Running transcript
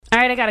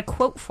right, I got a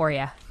quote for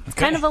you. It's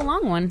kind of a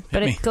long one,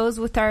 but it goes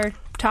with our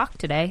talk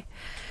today.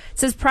 It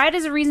says, pride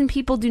is a reason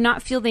people do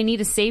not feel they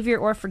need a savior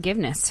or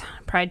forgiveness.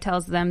 Pride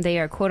tells them they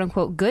are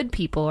quote-unquote good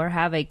people or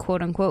have a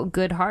quote-unquote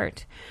good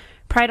heart.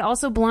 Pride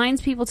also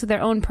blinds people to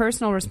their own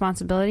personal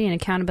responsibility and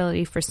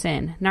accountability for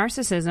sin.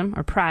 Narcissism,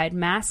 or pride,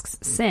 masks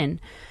sin,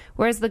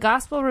 whereas the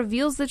gospel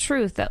reveals the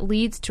truth that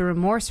leads to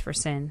remorse for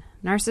sin.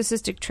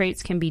 Narcissistic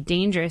traits can be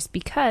dangerous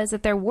because,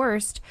 at their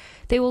worst,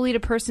 they will lead a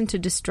person to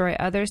destroy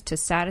others to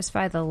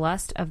satisfy the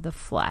lust of the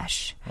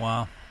flesh.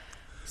 Wow.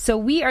 So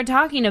we are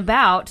talking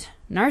about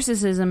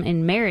narcissism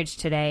in marriage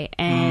today,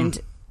 and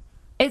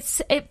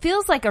it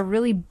feels like a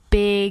really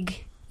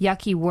big,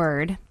 yucky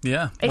word.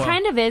 Yeah. It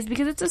kind of is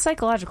because it's a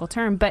psychological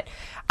term, but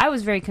I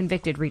was very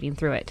convicted reading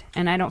through it,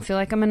 and I don't feel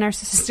like I'm a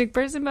narcissistic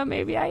person, but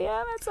maybe I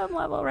am at some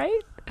level,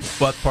 right?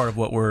 Well, that's part of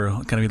what we're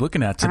going to be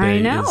looking at today.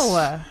 I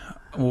know.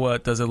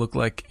 What does it look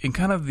like in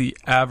kind of the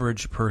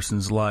average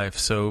person's life?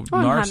 So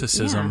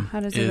narcissism how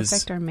does it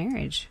affect our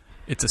marriage?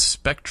 It's a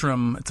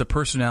spectrum. It's a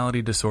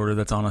personality disorder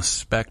that's on a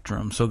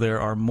spectrum. So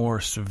there are more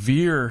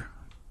severe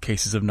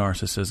cases of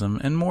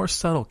narcissism and more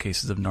subtle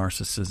cases of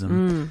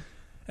narcissism.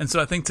 And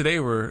so I think today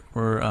we're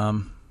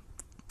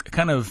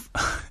kind of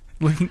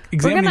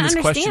examining this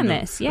question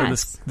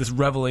this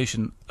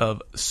revelation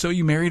of, so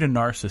you married a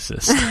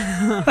narcissist.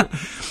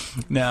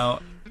 Now,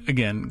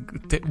 again,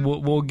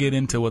 we'll get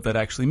into what that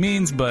actually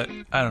means, but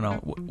I don't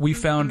know. We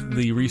found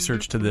the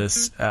research to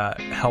this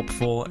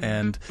helpful,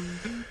 and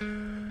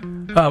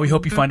we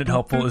hope you find it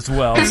helpful as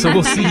well. So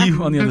we'll see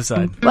you on the other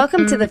side.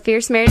 Welcome to the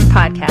Fierce Marriage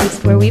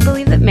Podcast, where we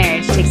believe that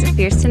marriage takes a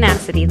fierce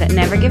tenacity that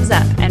never gives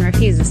up and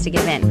refuses to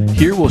give in.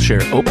 Here we'll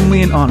share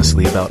openly and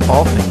honestly about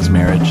all things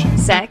marriage,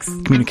 sex,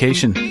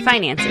 communication,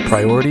 finances,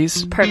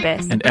 priorities,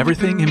 purpose, and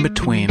everything in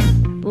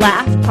between.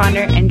 Laugh,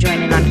 ponder, and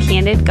join in on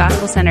candid,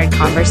 gospel-centered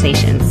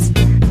conversations.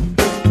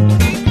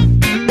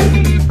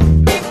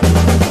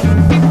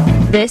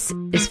 This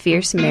is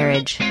Fierce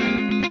Marriage.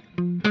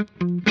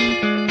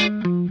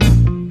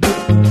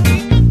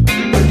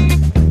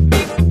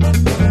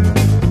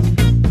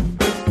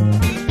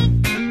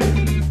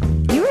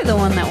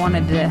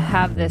 Wanted to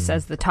have this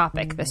as the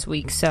topic this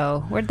week,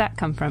 so where'd that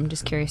come from?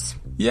 Just curious.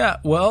 Yeah,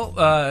 well,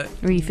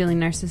 were you feeling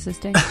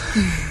narcissistic?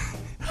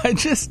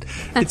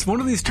 It's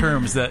one of these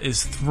terms that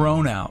is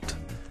thrown out.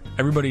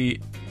 Everybody,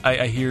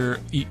 I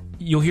hear,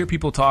 you'll hear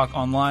people talk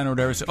online or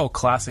whatever, say, oh,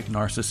 classic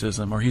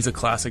narcissism, or he's a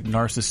classic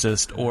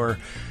narcissist, or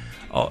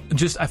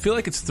I feel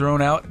like it's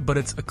thrown out, but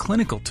it's a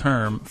clinical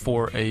term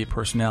for a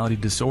personality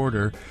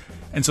disorder.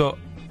 And so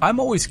I'm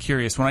always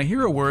curious when I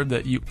hear a word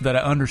that I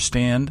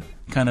understand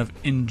kind of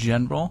in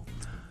general.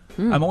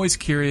 I'm always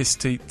curious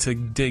to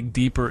dig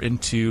deeper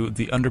into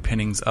the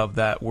underpinnings of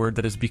that word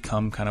that has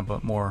become kind of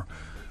a more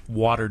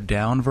watered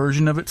down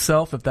version of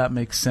itself, if that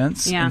makes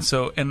sense. Yeah.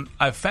 And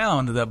I've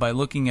found that by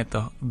looking at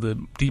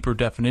the deeper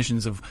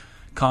definitions of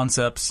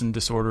concepts and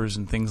disorders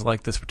and things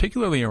like this,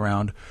 particularly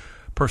around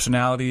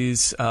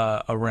personalities,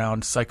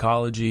 around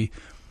psychology,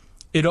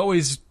 it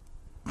always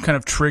kind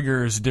of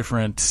triggers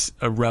different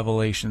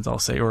revelations, I'll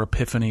say, or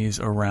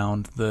epiphanies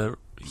around the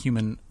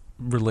human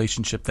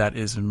relationship that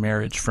is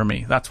marriage for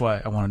me. That's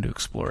why I wanted to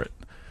explore it.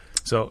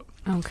 So,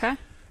 okay.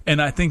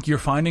 And I think your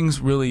findings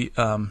really,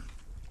 because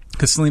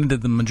Selena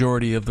did the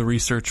majority of the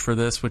research for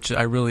this, which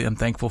I really am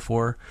thankful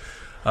for,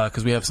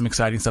 because we have some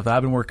exciting stuff that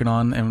I've been working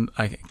on, and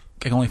I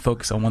can only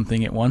focus on one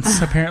thing at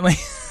once, apparently.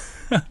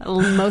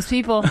 Most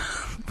people.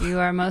 You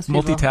are most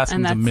people.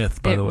 Multitasking is a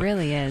myth, by the way. It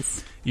really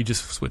is. You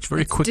just switch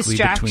very quickly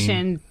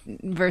distraction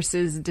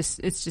versus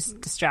it's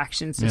just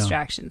distractions,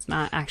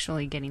 not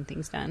actually getting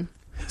things done.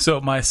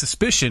 So my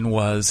suspicion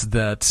was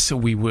that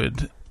we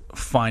would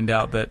find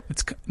out that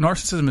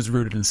narcissism is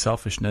rooted in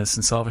selfishness,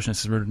 and selfishness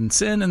is rooted in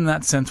sin. In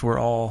that sense, we're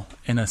all,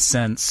 in a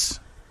sense,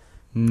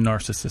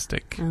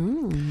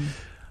 narcissistic.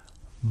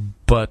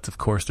 But of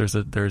course,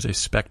 there's a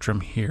spectrum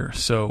here.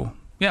 So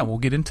yeah, we'll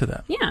get into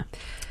that.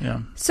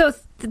 Yeah. So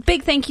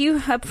big thank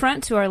you up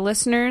front to our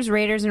listeners,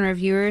 raters, and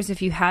reviewers.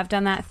 If you have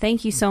done that,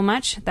 thank you so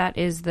much. That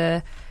is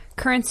the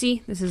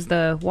currency. This is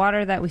the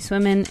water that we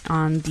swim in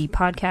on the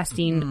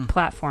podcasting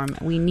platform.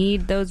 We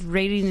need those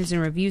ratings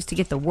and reviews to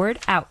get the word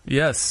out.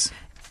 Yes,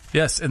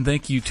 and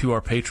thank you to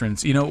our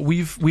patrons. You know,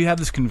 we have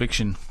this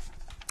conviction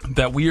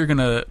that we are going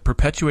to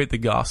perpetuate the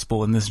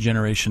gospel in this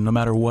generation, no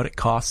matter what it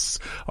costs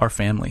our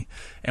family.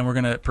 And we're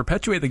going to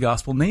perpetuate the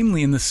gospel,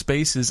 namely in the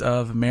spaces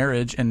of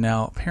marriage and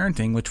now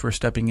parenting, which we're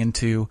stepping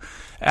into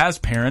as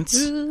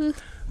parents.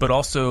 But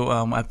also,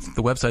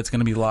 the website's going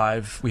to be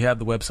live. We have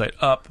the website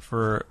up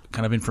for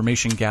kind of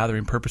information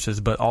gathering purposes,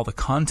 but all the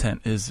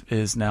content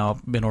is now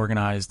been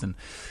organized, and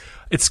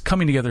it's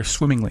coming together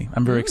swimmingly.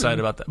 I'm very excited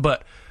about that.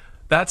 But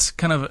that's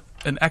kind of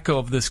an echo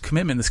of this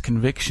commitment, this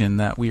conviction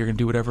that we are going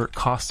to do whatever it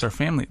costs our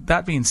family.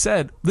 That being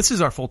said, this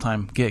is our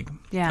full-time gig.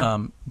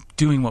 Yeah.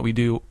 Doing what we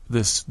do,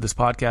 this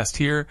podcast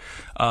here,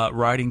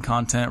 writing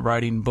content,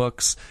 writing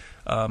books,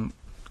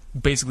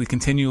 basically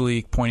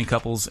continually pointing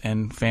couples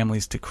and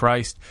families to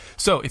Christ.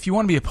 So if you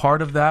want to be a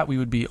part of that, we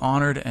would be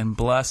honored and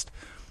blessed.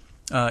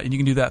 And you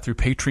can do that through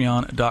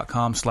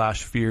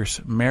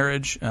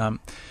patreon.com/fiercemarriage.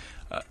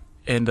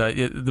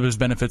 There's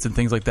benefits and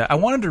things like that. I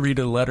wanted to read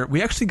a letter.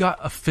 We actually got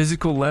a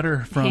physical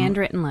letter from...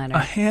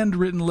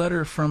 handwritten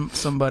letter from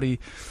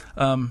somebody.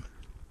 I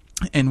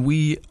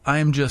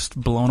am just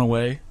blown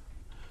away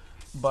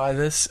by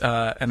this.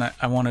 And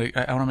I want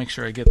to make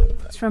sure I get...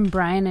 It's from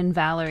Brian and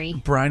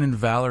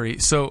Valerie.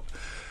 So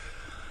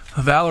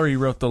Valerie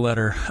wrote the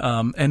letter.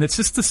 And it's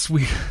just the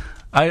sweet...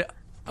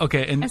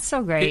 and it's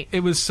so great. It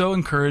was so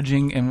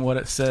encouraging, and what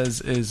it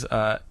says is,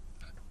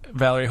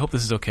 Valerie, I hope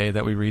this is okay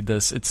that we read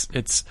this.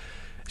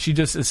 She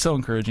just is so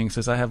encouraging. It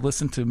says, I have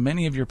listened to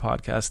many of your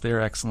podcasts.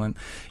 They're excellent.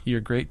 You're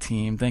a great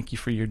team. Thank you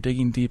for your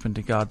digging deep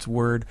into God's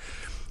Word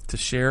to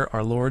share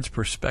our Lord's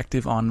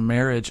perspective on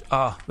marriage.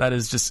 That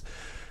is just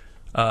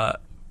I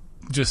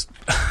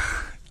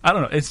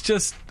don't know. It's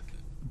just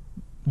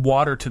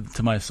water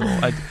to my soul.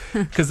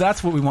 Because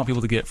that's what we want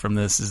people to get from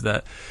this, is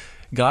that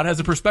God has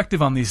a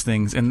perspective on these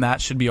things, and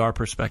that should be our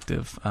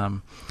perspective.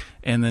 And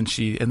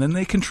then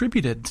they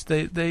contributed.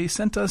 They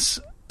sent us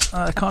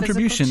a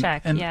contribution.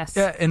 Check, and yes.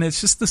 Yeah, and it's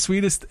just the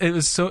sweetest. It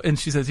was so. And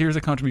she says, "Here's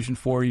a contribution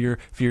for your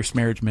Fierce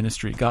Marriage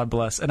ministry. God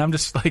bless." And I'm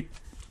just like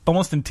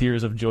almost in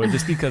tears of joy,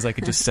 just because I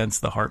could just sense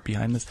the heart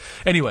behind this.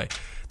 Anyway,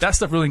 that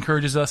stuff really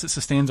encourages us. It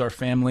sustains our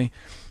family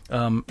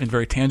in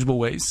very tangible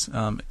ways.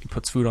 It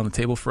puts food on the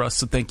table for us.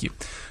 So thank you.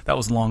 That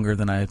was longer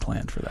than I had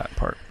planned for that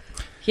part.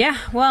 Yeah,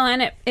 well,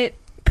 and it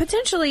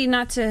potentially,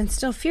 not to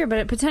instill fear, but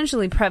it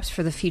potentially preps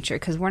for the future,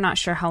 because we're not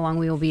sure how long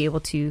we will be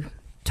able to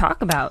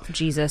talk about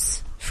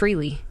Jesus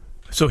freely.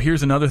 So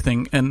here's another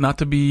thing, and not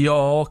to be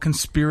all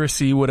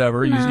conspiracy,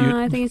 whatever.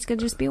 I think it's good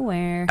to just be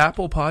aware.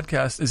 Apple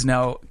Podcast is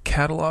now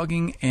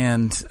cataloging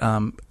and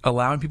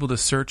allowing people to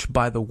search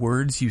by the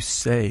words you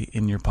say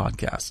in your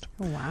podcast.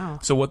 Oh, wow.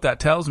 So what that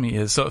tells me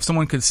is, so if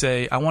someone could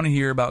say, I want to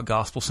hear about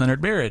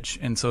gospel-centered marriage,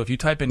 and so if you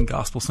type in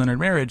gospel-centered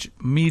marriage,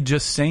 me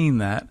just saying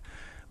that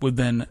would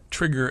then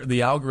trigger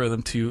the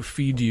algorithm to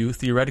feed you,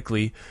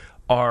 theoretically,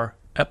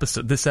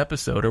 this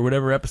episode, or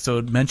whatever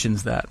episode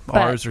mentions that,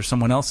 ours or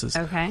someone else's.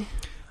 Okay.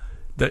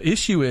 The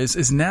issue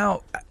is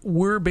now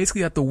we're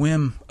basically at the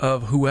whim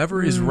of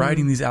whoever is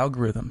writing these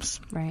algorithms.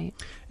 Right.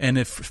 And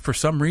if for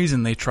some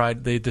reason they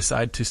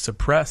decide to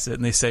suppress it,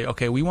 and they say,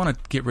 okay, we want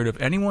to get rid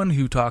of anyone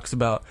who talks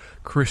about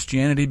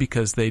Christianity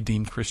because they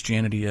deem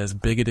Christianity as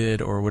bigoted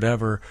or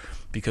whatever,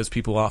 because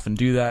people often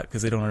do that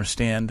because they don't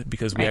understand,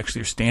 because we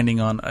actually are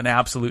standing on an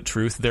absolute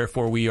truth.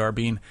 Therefore, we are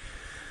being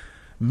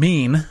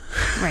mean.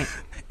 Right.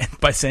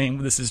 By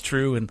saying this is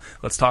true and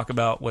let's talk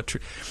about what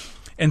true.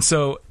 And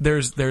so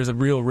there's a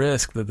real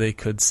risk that they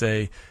could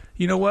say,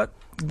 you know what,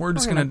 we're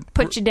just going to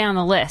put you down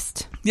the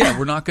list. Yeah,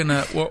 we're not going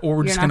to, or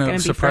we're just going to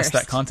suppress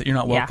that content. You're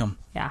not welcome.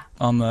 Yeah.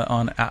 On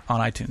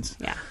iTunes.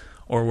 Yeah.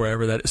 Or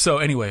wherever that is. So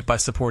anyway, by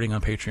supporting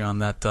on Patreon,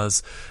 that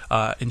does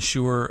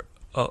ensure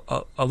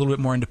a little bit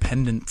more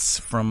independence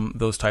from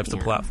those types of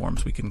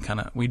platforms. We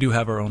do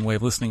have our own way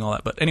of listening, all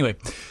that. But anyway,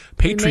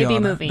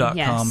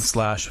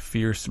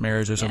 patreon.com/fierce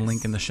marriage. There's a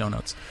link in the show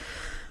notes.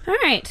 All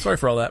right. Sorry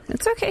for all that.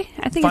 It's okay.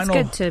 I think it's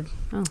good to...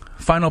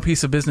 Final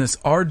piece of business.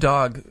 Our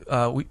dog,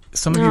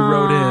 some of you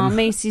wrote in.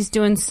 Macy's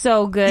doing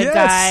so good,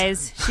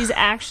 guys. She's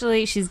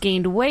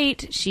gained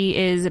weight. She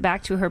is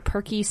back to her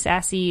perky,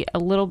 sassy, a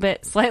little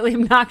bit slightly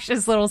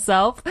obnoxious little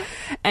self.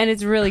 And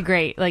it's really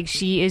great. Like,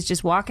 she is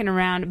just walking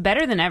around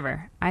better than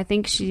ever. I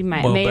think she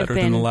may have been... better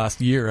than the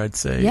last year, I'd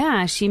say.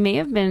 Yeah, she may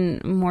have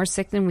been more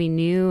sick than we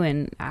knew.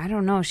 And I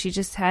don't know. She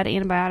just had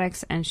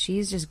antibiotics, and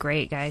she's just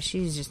great, guys.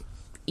 She's just...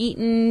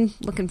 eating,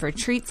 looking for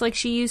treats like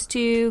she used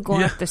to,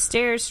 going up the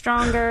stairs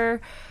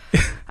stronger.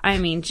 I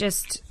mean,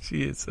 just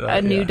she is,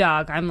 a new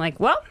dog. I'm like,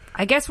 well,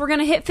 I guess we're going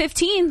to hit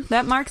 15.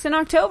 That marks in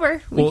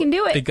October. We can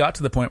do it. It got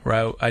to the point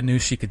where I knew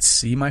she could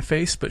see my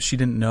face, but she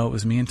didn't know it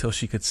was me until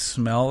she could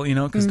smell,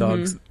 because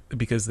dogs,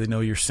 because they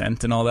know your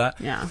scent and all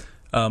that. Yeah.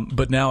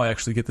 But now I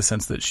actually get the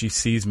sense that she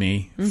sees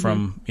me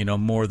from,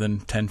 more than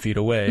 10 feet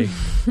away.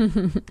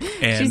 And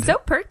she's so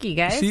perky,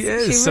 guys. She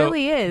is. She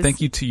really is. Thank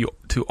you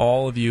to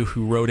all of you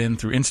who wrote in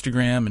through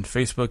Instagram and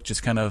Facebook,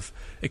 just kind of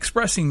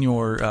expressing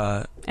your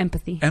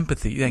empathy.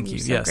 Thank you.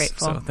 So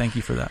grateful. So thank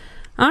you for that.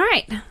 All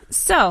right.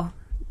 So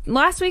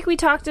last week we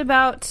talked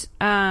about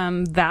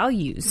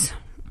values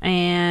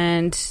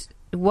and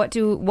who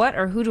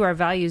do our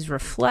values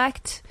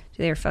reflect?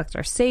 Do they reflect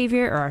our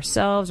Savior or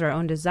ourselves, our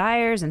own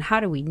desires, and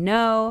how do we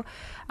know?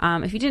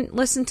 If you didn't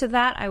listen to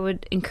that, I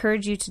would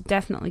encourage you to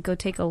definitely go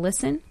take a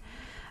listen.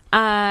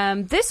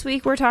 This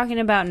week, we're talking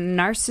about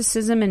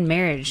narcissism in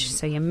marriage.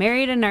 So you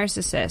married a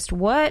narcissist.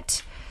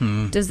 What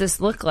does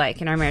this look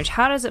like in our marriage?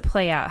 How does it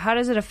play out? How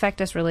does it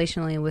affect us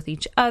relationally with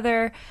each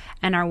other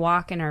and our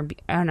walk and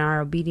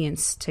our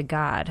obedience to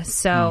God?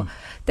 So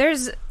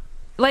there's...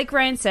 Like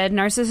Ryan said,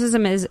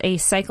 narcissism is a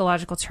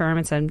psychological term.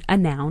 It's a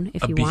noun,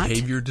 if you want. A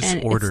behavior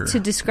disorder. And it's to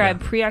describe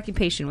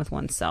preoccupation with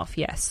oneself,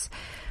 yes.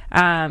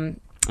 A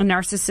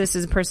narcissist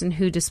is a person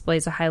who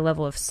displays a high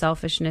level of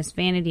selfishness,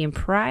 vanity, and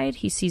pride.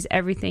 He sees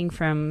everything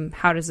from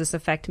how does this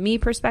affect me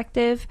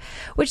perspective,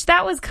 which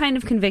that was kind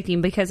of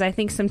convicting because I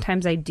think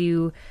sometimes I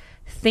do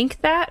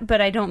think that,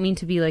 but I don't mean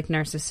to be like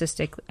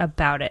narcissistic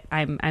about it.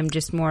 I'm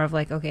just more of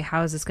like, okay,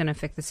 how is this going to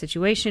affect the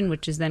situation,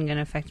 which is then going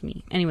to affect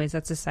me? Anyways,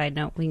 that's a side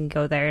note. We can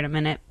go there in a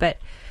minute. But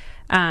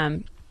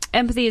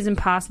empathy is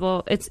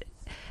impossible. It's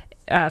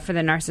for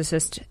the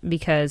narcissist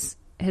because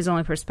his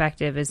only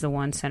perspective is the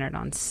one centered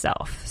on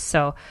self.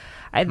 So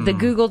the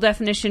Google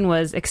definition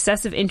was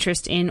excessive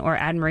interest in or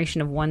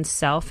admiration of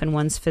oneself and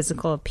one's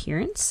physical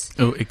appearance.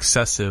 Oh,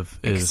 excessive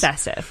is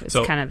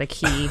kind of the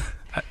key.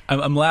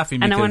 I'm laughing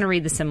because... And I want to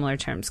read the similar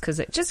terms because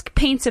it just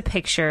paints a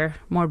picture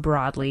more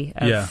broadly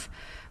of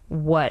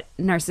what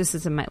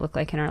narcissism might look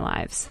like in our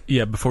lives.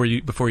 Yeah, before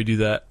you do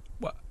that,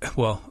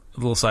 well, a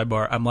little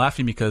sidebar. I'm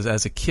laughing because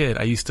as a kid,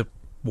 I used to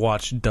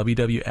watch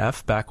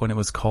WWF back when it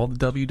was called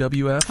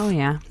WWF. Oh,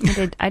 yeah.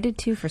 I did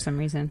too for some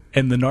reason.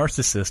 And the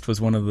narcissist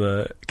was one of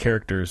the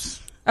characters.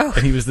 Oh.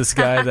 And he was this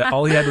guy that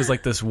all he had was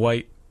like this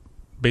white,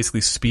 basically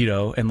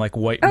Speedo and like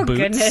white boots.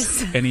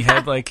 Goodness. And he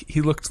had like,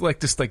 he looked like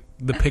just like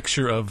the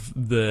picture of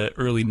the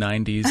early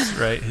 90s,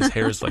 right? His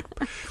hair is like,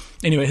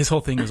 anyway, his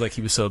whole thing was like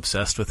he was so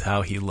obsessed with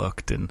how he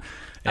looked and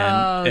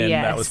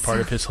that was part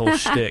of his whole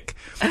shtick.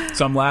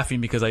 So I'm laughing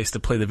because I used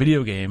to play the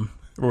video game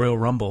Royal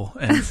Rumble,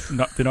 and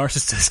the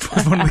narcissist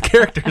was one of the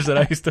characters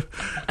that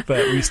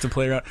we used to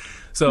play around.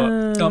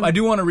 So I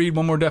do want to read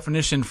one more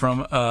definition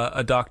from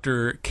a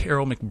Dr.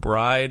 Carol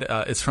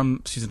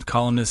McBride. She's a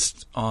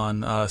columnist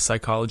on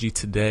Psychology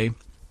Today.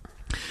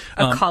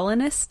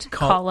 Columnist?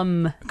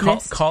 Columnist.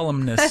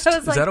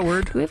 Is that a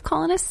word? Do we have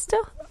columnists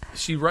still?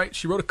 She wrote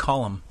a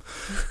column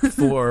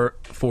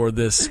for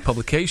this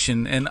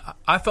publication, and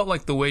I felt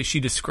like the way she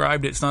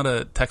described it, it's not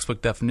a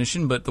textbook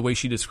definition, but the way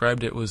she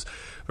described it was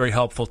very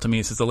helpful to me.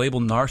 It says the label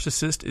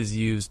narcissist is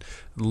used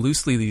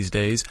loosely these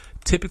days,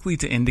 typically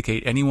to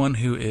indicate anyone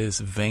who is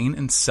vain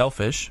and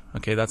selfish.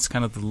 Okay, that's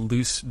kind of the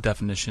loose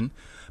definition.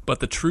 But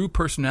the true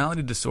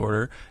personality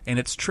disorder and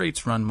its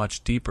traits run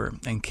much deeper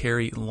and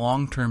carry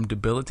long-term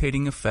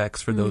debilitating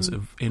effects for those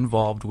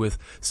involved with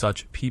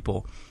such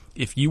people.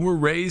 If you were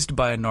raised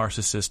by a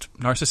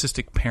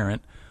narcissistic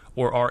parent,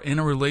 or are in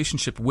a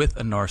relationship with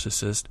a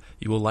narcissist,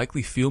 you will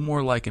likely feel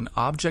more like an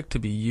object to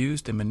be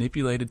used and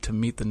manipulated to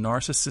meet the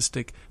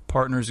narcissistic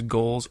partner's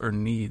goals or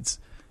needs.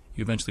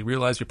 You eventually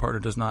realize your partner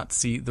does not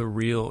see the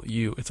real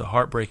you. It's a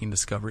heartbreaking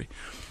discovery.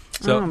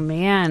 So, oh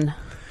man.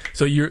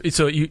 So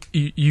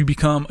you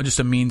become just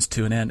a means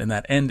to an end, and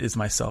that end is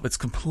myself. It's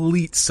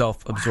complete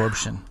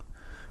self-absorption. Wow.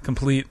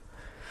 Complete.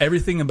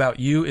 Everything about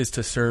you is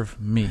to serve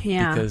me,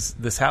 because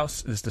this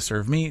house is to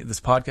serve me. This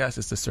podcast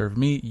is to serve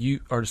me. You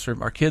are to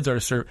serve. Our kids are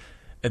to serve,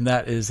 and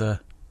that is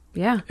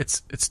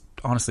It's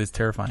honestly, it's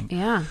terrifying.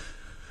 Yeah.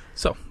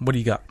 So what do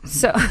you got?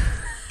 So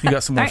you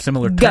got some more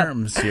similar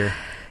terms here.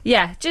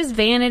 Yeah, just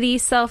vanity,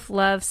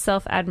 self-love,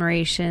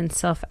 self-admiration,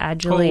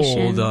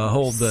 self-adulation.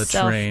 Hold the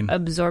train.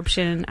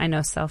 Self-absorption. I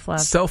know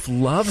self-love.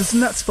 Self-love? Isn't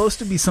that supposed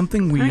to be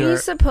something we are? Are you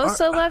supposed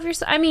to love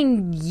yourself? I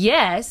mean,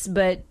 yes,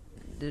 but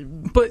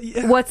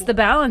yeah. What's the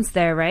balance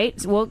there, right?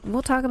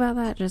 We'll talk about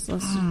that. Just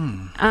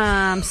listen.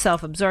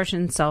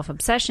 Self-absorption,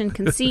 self-obsession,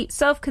 conceit,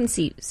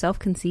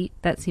 self-conceit.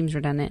 That seems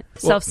redundant.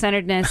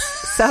 Self-centeredness,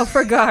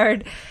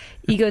 self-regard,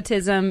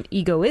 egotism,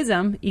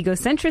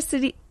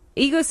 egocentricity,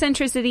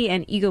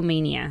 and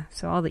egomania.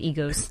 So all the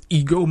egos.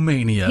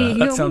 Egomania.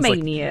 That sounds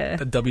like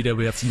the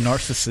WWF's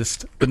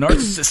the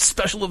narcissist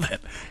special event.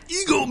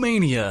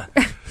 Egomania.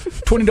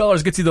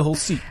 $20 gets you the whole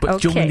seat,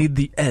 but you only need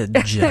the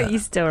edge. You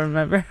still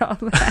remember all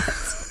that.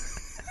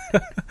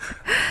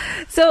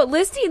 So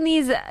listing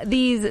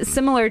these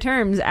similar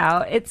terms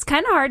out, it's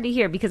kind of hard to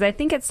hear because I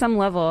think at some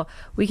level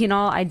we can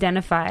all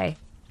identify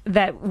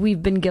that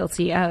we've been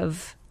guilty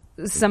of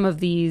some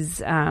of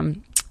these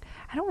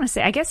I don't want to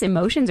say, I guess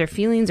emotions or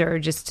feelings or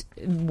just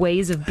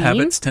ways of being.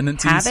 Habits,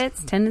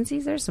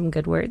 tendencies. There's some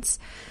good words.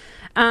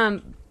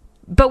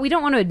 But we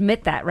don't want to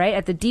admit that, right?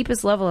 At the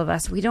deepest level of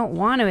us, we don't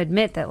want to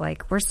admit that,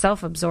 like, we're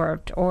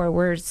self-absorbed or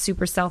we're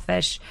super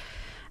selfish.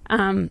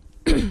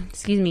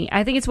 Excuse me.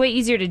 I think it's way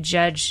easier to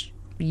judge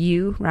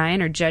you,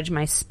 Ryan, or judge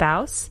my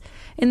spouse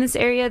in this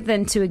area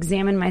than to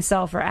examine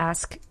myself or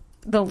ask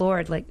the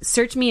Lord, like,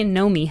 search me and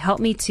know me. Help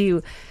me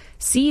to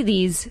see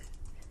these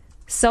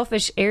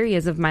selfish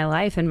areas of my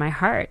life and my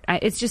heart.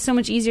 It's just so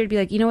much easier to be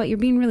like, you know what, you're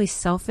being really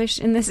selfish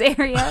in this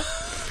area.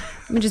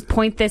 Let me just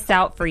point this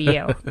out for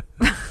you.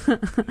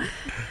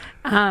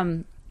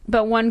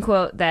 But one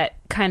quote that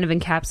kind of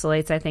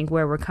encapsulates, I think,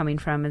 where we're coming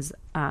from is,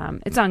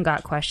 it's on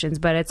Got Questions,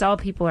 but it's all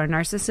people are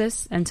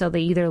narcissists until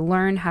they either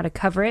learn how to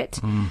cover it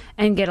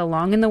and get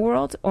along in the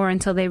world, or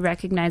until they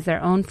recognize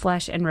their own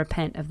flesh and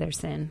repent of their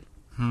sin.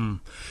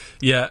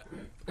 Yeah,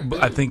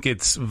 I think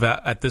it's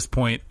at this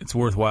point, it's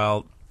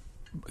worthwhile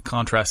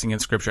contrasting in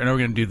Scripture. I know we're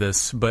going to do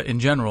this, but in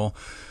general,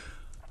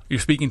 you're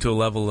speaking to a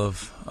level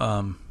of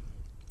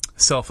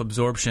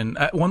self-absorption.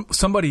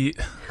 Somebody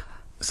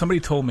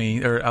told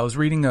me, or I was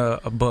reading a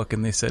book,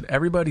 and they said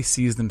everybody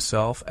sees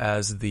themselves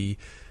as the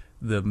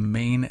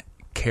main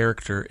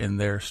character in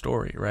their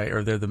story, right?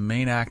 Or they're the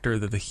main actor,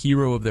 they're the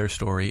hero of their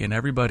story, and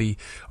everybody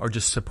are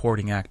just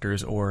supporting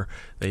actors, or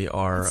they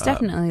are it's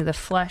definitely the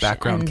flesh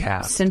background and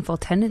cast. Sinful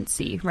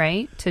tendency,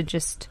 right? To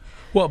just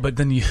but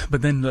then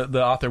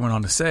the author went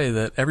on to say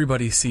that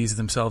everybody sees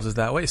themselves as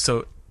that way.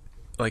 So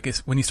like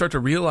when you start to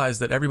realize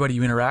that everybody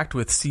you interact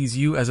with sees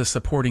you as a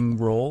supporting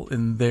role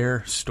in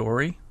their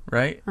story,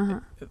 right?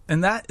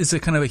 And that is a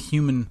kind of a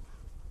human.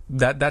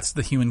 That's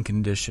the human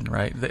condition,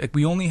 right?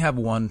 We only have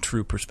one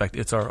true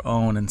perspective. It's our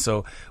own. And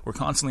so we're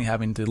constantly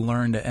having to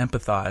learn to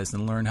empathize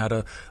and learn how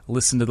to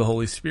listen to the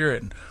Holy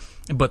Spirit.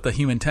 But the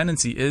human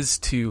tendency is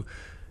to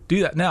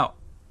do that. Now,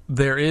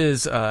 there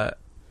is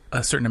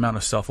a certain amount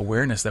of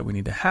self-awareness that we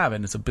need to have,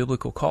 and it's a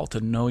biblical call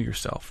to know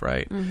yourself,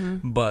 right?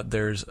 But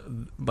there's,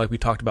 like we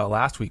talked about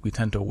last week, we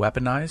tend to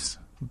weaponize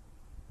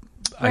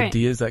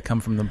ideas that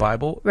come from the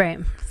Bible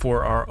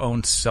for our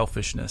own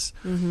selfishness.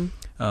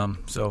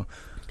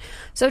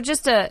 So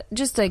just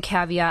a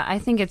caveat, I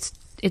think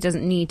it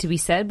doesn't need to be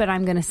said, but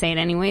I'm going to say it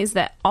anyways,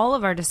 that all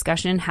of our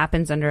discussion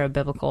happens under a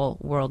biblical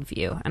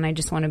worldview. And I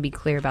just want to be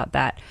clear about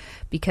that,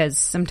 because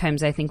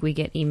sometimes I think we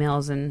get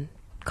emails and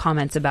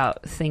comments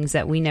about things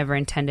that we never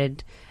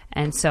intended.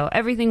 And so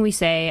everything we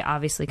say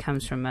obviously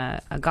comes from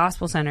a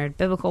gospel-centered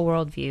biblical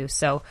worldview.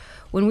 So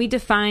when we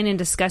define and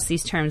discuss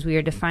these terms, we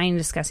are defining and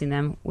discussing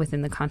them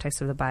within the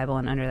context of the Bible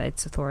and under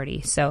its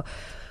authority. So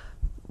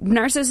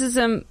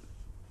narcissism,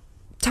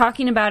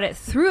 talking about it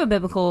through a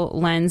biblical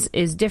lens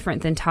is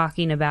different than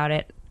talking about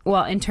it,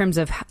 well, in terms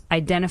of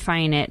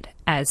identifying it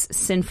as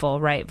sinful,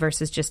 right,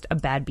 versus just a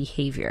bad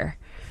behavior.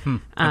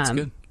 That's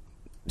good.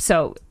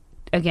 So,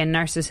 again,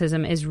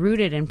 narcissism is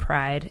rooted in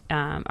pride.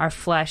 Our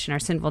flesh and our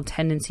sinful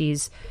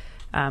tendencies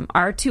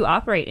are to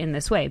operate in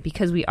this way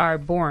because we are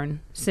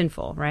born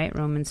sinful, right?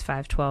 Romans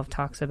 5:12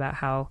 talks about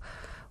how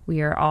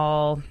we are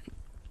all...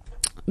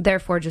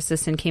 Therefore, just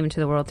as sin came into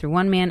the world through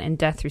one man, and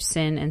death through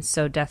sin, and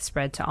so death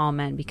spread to all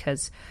men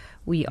because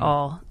we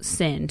all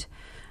sinned.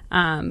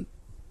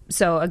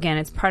 So again,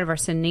 it's part of our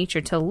sin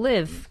nature to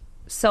live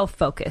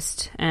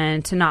self-focused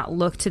and to not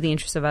look to the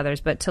interests of others,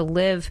 but to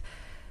live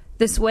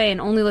this way and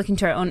only looking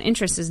to our own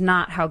interests is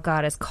not how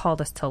God has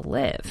called us to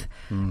live.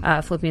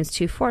 Philippians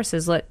 2:4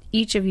 says, "Let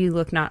each of you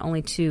look not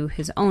only to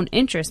his own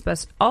interests,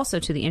 but also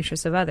to the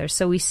interests of others."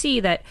 So we see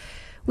that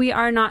we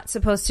are not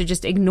supposed to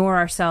just ignore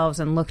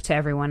ourselves and look to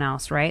everyone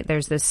else, right?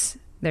 There's this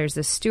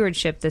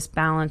stewardship, this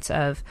balance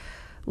of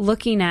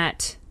looking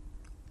at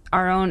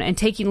our own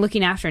and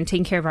looking after and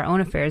taking care of our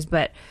own affairs,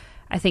 but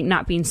I think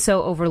not being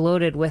so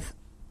overloaded with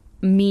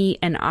me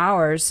and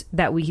ours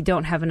that we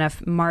don't have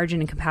enough margin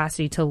and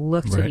capacity to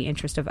look to the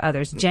interest of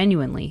others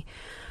genuinely.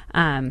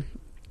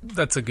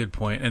 That's a good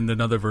point. And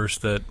another verse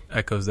that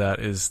echoes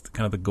that is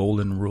kind of the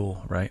golden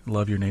rule, right?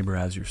 Love your neighbor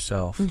as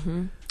yourself.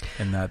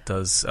 And that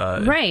does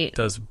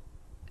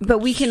but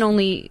we can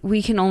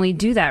only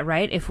do that,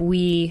 right, if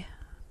we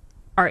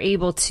are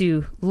able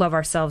to love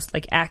ourselves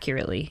like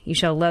accurately. You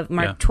shall love,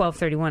 Mark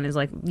 12:31 is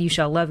like, you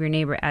shall love your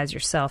neighbor as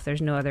yourself.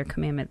 There's no other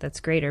commandment that's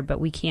greater, but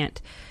we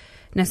can't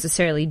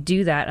necessarily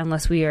do that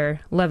unless we are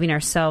loving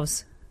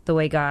ourselves the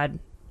way God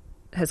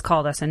has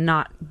called us and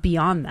not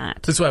beyond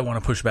that. That's why I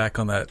want to push back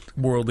on that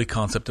worldly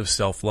concept of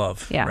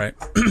self-love, right?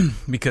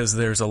 Because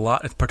there's a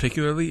lot,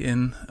 particularly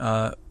in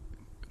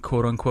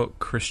quote-unquote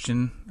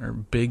Christian or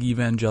big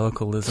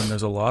evangelicalism,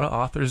 there's a lot of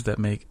authors that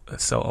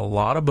sell a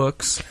lot of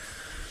books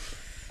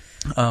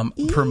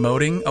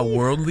promoting a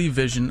worldly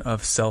vision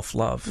of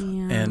self-love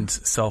and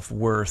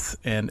self-worth,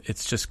 and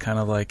it's just kind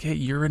of like, hey,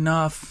 you're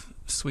enough,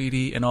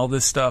 sweetie, and all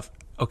this stuff.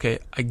 Okay,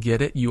 I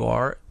get it. You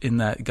are in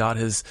that God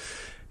has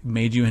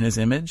made you in his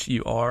image.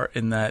 You are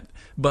in that,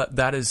 but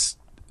that is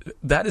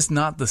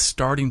not the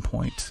starting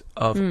point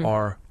of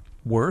our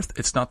worth.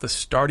 It's not the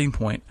starting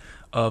point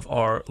of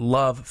our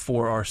love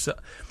for ourselves.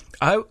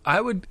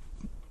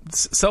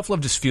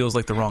 Self-love just feels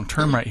like the wrong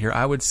term right here.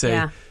 I would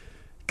say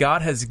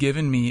God has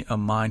given me a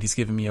mind. He's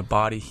given me a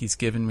body. He's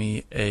given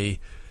me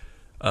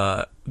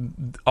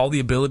all the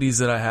abilities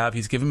that I have.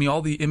 He's given me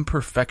all the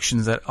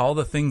imperfections, all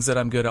the things that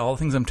I'm good at, all the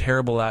things I'm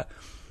terrible at.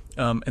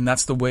 And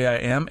that's the way I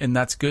am, and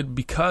that's good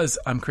because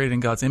I'm created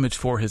in God's image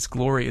for his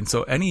glory. And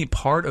so any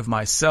part of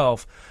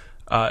myself,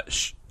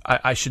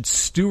 I should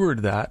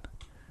steward that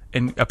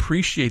and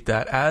appreciate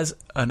that as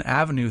an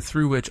avenue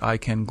through which I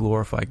can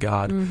glorify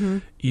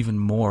God even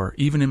more,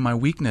 even in my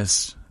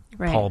weakness,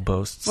 Paul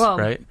boasts,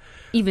 right?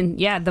 Even,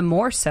 the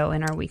more so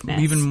in our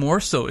weakness. Even more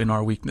so in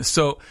our weakness.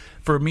 So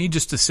for me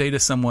just to say to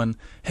someone,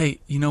 hey,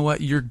 you know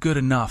what? You're good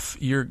enough.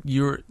 You're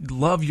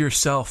love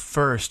yourself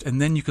first,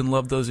 and then you can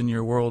love those in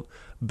your world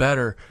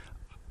better.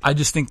 I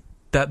just think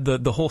that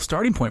the whole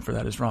starting point for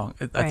that is wrong.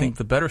 I think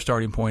the better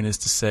starting point is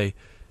to say,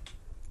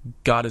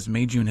 God has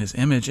made you in his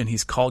image and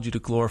he's called you to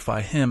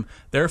glorify him.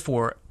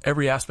 Therefore,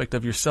 every aspect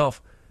of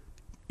yourself,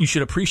 you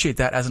should appreciate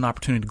that as an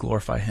opportunity to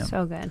glorify him.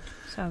 So good.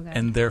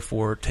 And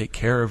therefore, take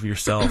care of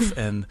yourself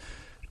and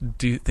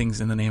do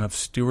things in the name of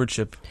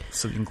stewardship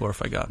so that you can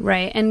glorify God.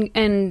 Right.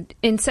 And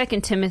in 2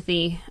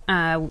 Timothy,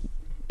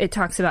 it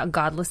talks about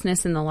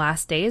godlessness in the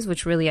last days,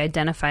 which really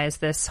identifies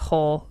this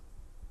whole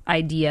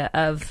idea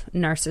of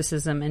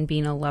narcissism and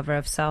being a lover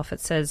of self. It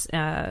says,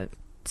 2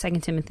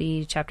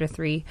 Timothy chapter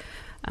 3,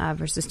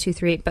 verses 2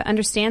 through 8, but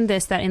understand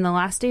this, that in the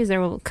last days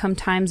there will come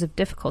times of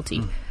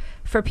difficulty.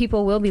 For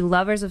people will be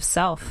lovers of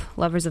self,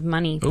 lovers of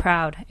money,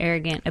 proud,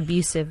 arrogant,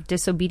 abusive,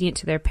 disobedient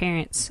to their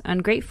parents,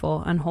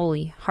 ungrateful,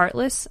 unholy,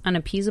 heartless,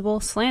 unappeasable,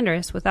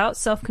 slanderous, without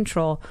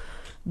self-control,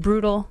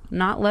 brutal,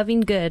 not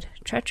loving good,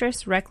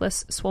 treacherous,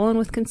 reckless, swollen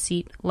with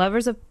conceit,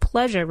 lovers of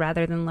pleasure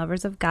rather than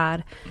lovers of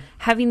God,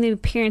 having the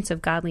appearance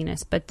of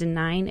godliness, but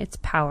denying its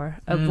power.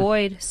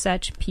 Avoid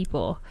such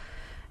people.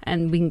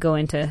 And we can go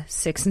into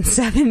 6 and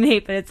 7 and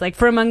 8, but it's like,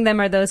 for among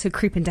them are those who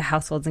creep into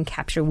households and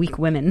capture weak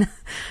women,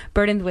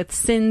 burdened with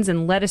sins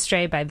and led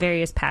astray by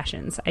various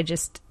passions.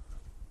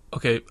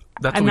 Okay,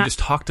 that's what we just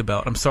talked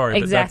about. I'm sorry.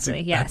 Exactly,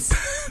 but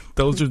yes.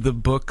 Those are the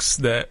books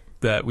that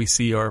we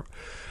see are,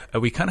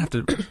 we kind of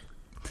have to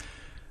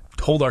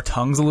hold our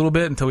tongues a little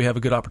bit until we have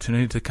a good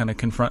opportunity to kind of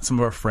confront some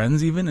of our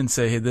friends even and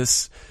say, hey,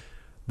 this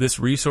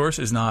resource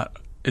is not...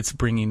 It's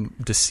bringing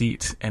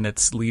deceit and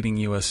it's leading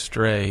you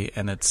astray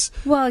and it's...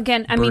 Well,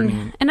 again, I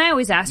mean, and I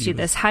always ask you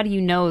this, how do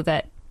you know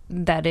that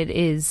it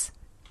is...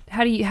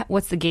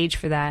 What's the gauge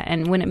for that?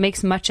 And when it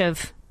makes much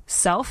of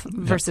self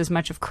versus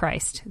much of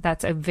Christ,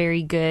 that's a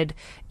very good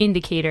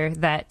indicator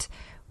that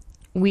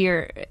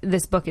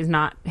this book is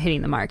not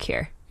hitting the mark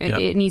here.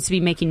 It needs to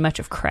be making much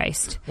of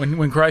Christ.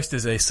 When Christ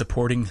is a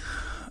supporting...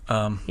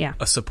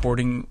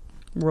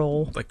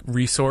 role, like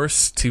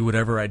resource to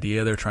whatever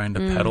idea they're trying to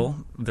peddle.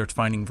 They're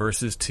finding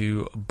verses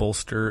to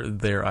bolster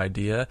their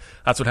idea.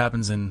 That's what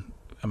happens in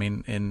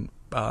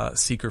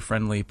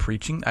seeker-friendly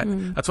preaching.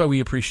 That's why we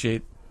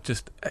appreciate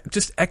just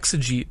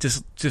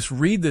exegete, just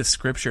read this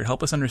scripture,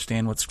 help us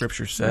understand what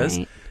scripture says.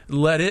 Right.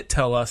 Let it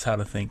tell us how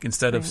to think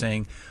instead of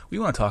saying, we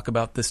want to talk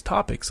about this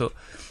topic. So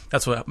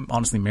that's what,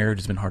 honestly, marriage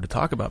has been hard to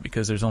talk about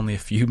because there's only a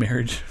few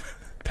marriage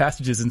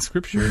passages in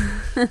scripture.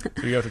 So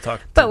you have to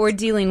talk. But we're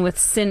dealing with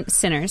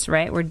sinners,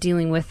 right? We're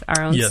dealing with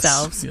our own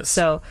selves. Yes.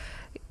 So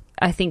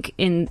I think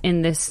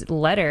in this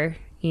letter,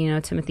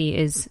 Timothy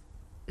is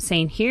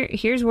saying,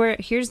 here's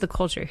the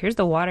culture, here's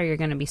the water you're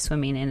going to be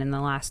swimming in the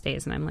last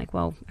days. And I'm like,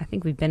 well, I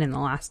think we've been in the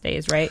last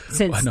days, right?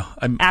 Since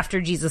after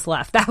Jesus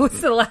left, that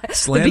was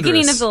the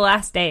beginning of the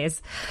last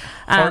days.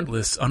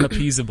 Heartless,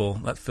 unappeasable.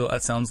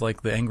 That sounds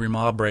like the angry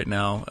mob right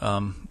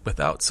now.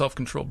 Without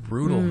self-control,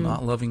 brutal,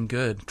 not loving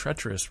good,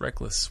 treacherous,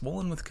 reckless,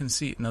 swollen with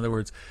conceit. In other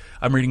words,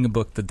 I'm reading a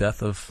book, The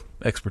Death of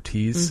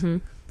Expertise,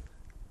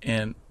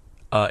 and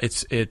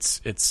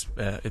it's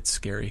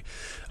scary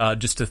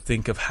just to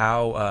think of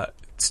how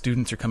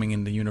students are coming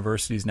into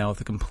universities now with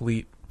a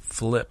complete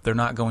flip. They're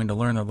not going to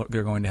learn,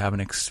 they're going to have an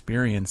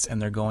experience, and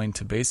they're going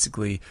to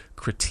basically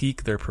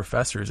critique their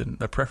professors, and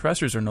the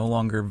professors are no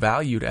longer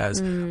valued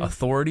as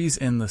authorities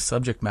in the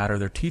subject matter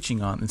they're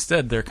teaching on.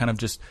 Instead, they're kind of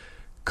just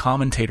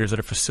commentators that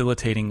are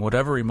facilitating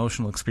whatever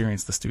emotional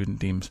experience the student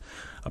deems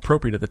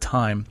appropriate at the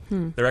time.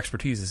 Their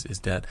expertise is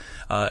dead.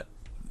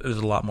 There's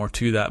a lot more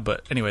to that,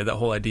 but anyway, that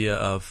whole idea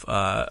of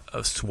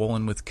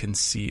swollen with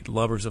conceit,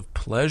 lovers of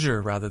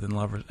pleasure rather than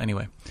lovers.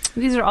 Anyway,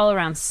 these are all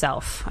around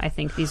self. I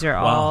think these are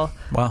all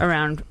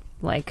around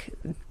like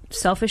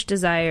selfish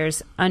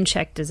desires,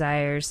 unchecked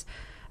desires,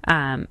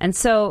 and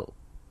so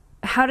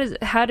how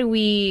do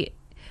we?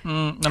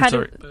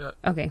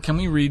 Okay. Can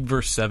we read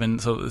verse 7?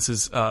 So this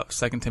is 2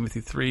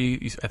 Timothy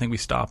 3. I think we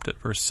stopped at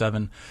verse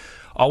 7.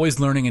 Always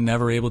learning and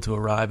never able to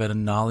arrive at a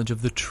knowledge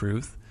of the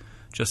truth.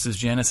 Just as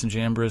Jannes and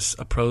Jambres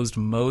opposed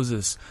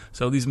Moses,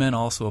 so these men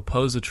also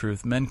oppose the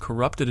truth, men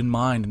corrupted in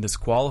mind and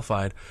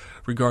disqualified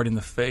regarding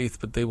the faith,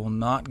 but they will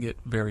not get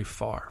very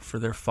far, for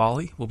their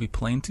folly will be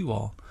plain to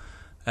all,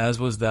 as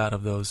was that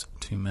of those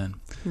two men.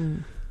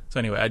 So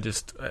anyway,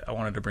 I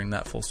wanted to bring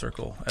that full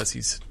circle as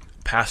he's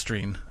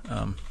pastoring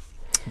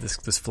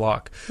this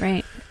flock.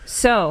 Right.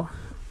 So,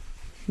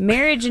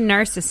 marriage and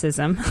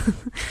narcissism.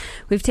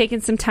 We've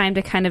taken some time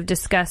to kind of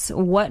discuss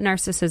what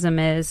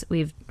narcissism is.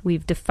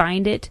 We've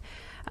defined it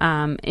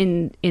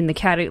in the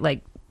category,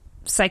 like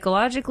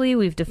psychologically,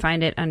 we've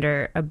defined it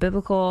under a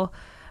biblical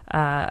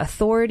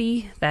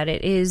authority, that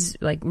it is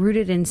like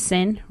rooted in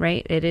sin,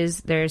 right?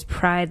 There's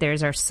pride,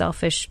 there's our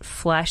selfish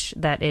flesh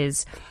that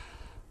is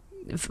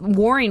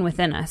warring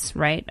within us,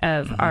 right?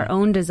 Of our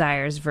own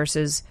desires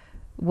versus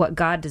what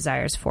God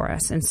desires for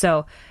us. And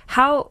so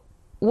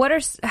what are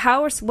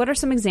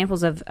some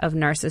examples of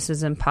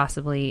narcissism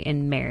possibly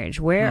in marriage?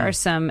 Where are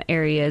some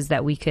areas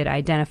that we could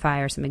identify,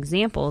 or some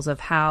examples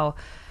of how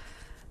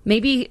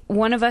maybe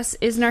one of us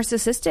is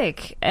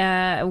narcissistic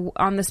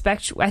on the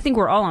spectrum? I think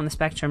we're all on the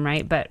spectrum,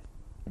 right? But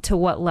to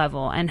what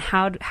level, and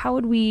how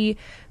would we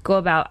go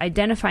about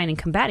identifying and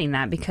combating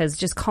that? Because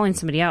just calling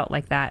somebody out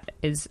like that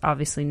is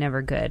obviously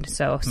never good.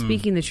 So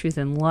speaking the truth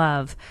in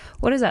love,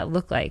 what does that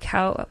look like?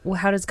 How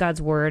does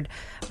God's word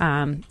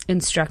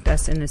instruct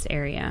us in this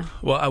area?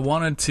 Well, I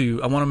want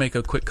to make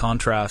a quick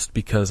contrast,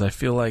 because I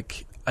feel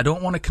like I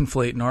don't want to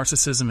conflate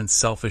narcissism and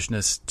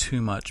selfishness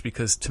too much,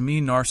 because to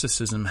me,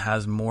 narcissism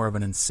has more of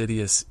an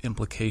insidious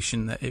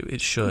implication that it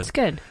should. It's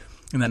good.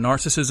 And that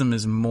narcissism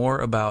is more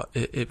about,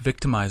 it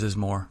victimizes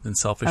more than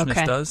selfishness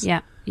does.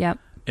 Yeah. Yep.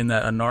 in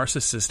that a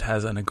narcissist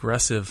has an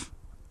aggressive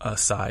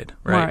side,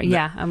 right?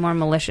 A more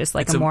malicious,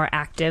 like a more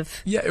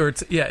active. Yeah,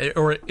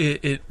 or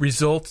it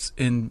results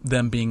in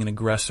them being an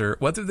aggressor,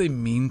 whether they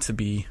mean to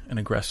be an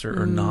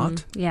aggressor or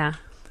not. Yeah.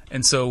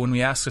 And so when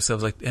we ask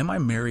ourselves, like, am I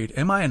married?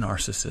 Am I a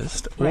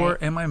narcissist?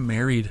 Or am I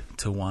married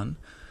to one?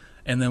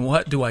 And then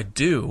what do I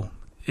do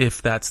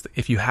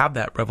if you have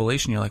that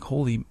revelation? You're like,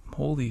 holy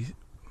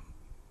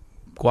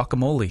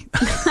guacamole.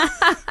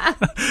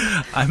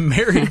 I'm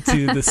married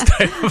to this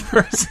type of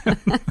person.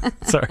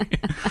 Sorry.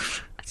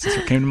 That's just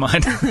what came to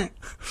mind.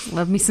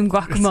 Love me some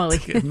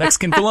guacamole.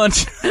 Mexican for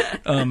lunch.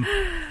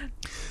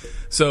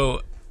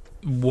 So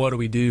what do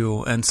we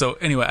do? And so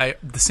anyway,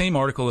 the same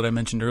article that I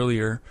mentioned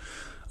earlier,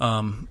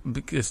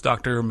 it's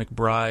Dr. Carol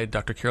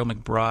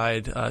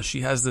McBride.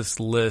 She has this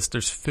list.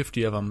 There's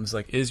 50 of them. It's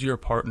like, is your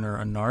partner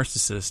a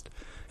narcissist?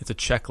 It's a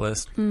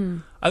checklist.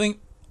 I think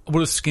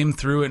we'll just skim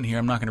through it in here.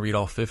 I'm not going to read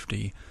all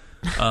 50.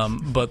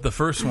 But the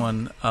first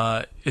one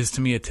is,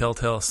 to me, a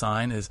telltale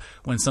sign is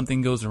when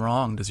something goes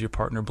wrong, does your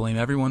partner blame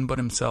everyone but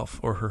himself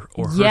or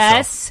herself?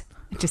 Yes.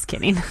 Just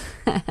kidding.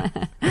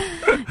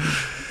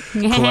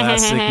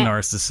 Classic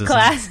narcissism.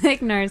 Classic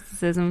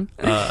narcissism.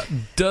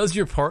 Does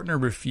your partner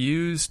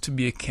refuse to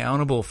be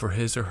accountable for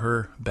his or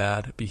her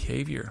bad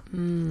behavior?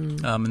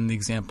 And the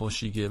example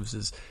she gives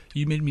is,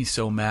 you made me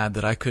so mad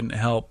that I couldn't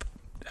help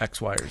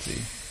X, Y, or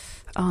Z.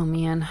 Oh,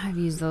 man. I've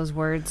used those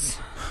words.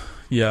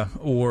 Yeah.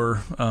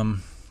 Or,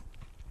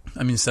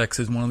 sex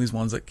is one of these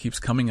ones that keeps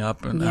coming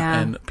up.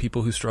 And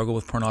people who struggle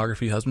with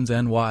pornography, husbands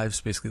and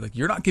wives, basically like,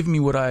 you're not giving me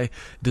what I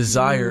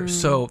desire,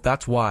 so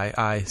that's why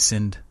I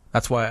sinned.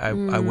 That's why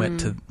I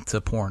went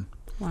to porn.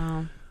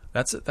 Wow.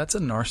 That's a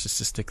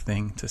narcissistic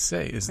thing to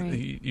say, is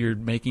you're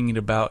making it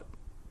about,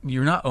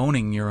 you're not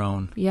owning your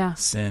own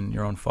sin,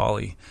 your own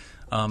folly.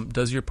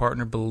 Does your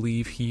partner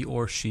believe he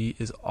or she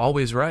is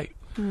always right?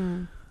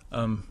 And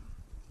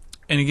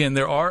again,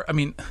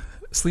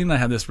 Celine and I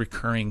have this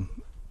recurring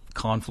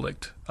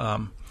conflict.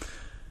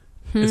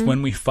 It's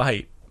when we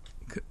fight.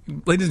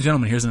 Ladies and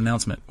gentlemen, here's an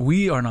announcement.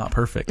 We are not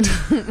perfect.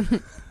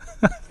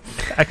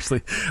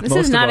 Actually, this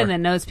is not in the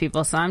notes,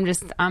 people, so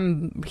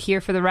I'm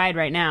here for the ride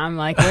right now. I'm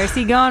like, where's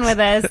he going with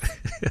us?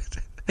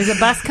 Is a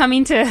bus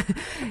coming to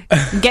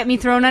get me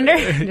thrown under?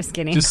 Just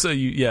kidding. Just so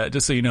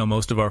you know,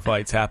 most of our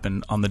fights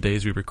happen on the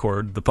days we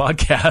record the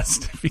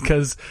podcast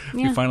because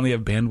we finally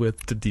have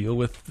bandwidth to deal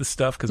with the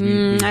stuff. Because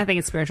I think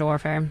it's spiritual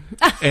warfare.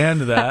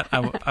 And that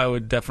I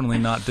would definitely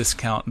not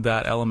discount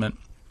that element.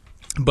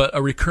 But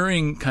a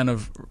recurring kind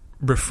of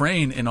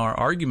refrain in our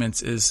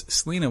arguments is,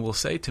 Selena will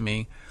say to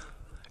me,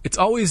 "It's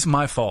always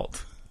my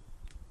fault,"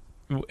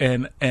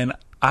 and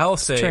I'll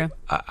say, True.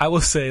 I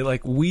will say,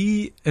 like,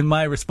 and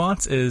my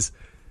response is,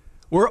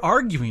 we're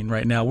arguing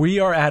right now. We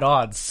are at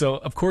odds. So,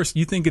 of course,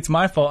 you think it's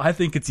my fault. I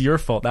think it's your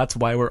fault. That's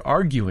why we're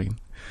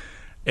arguing.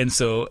 And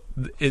so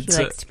it's...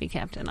 He likes to be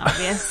Captain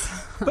Obvious.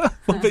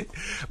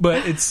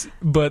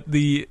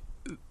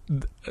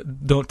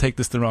 Don't take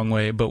this the wrong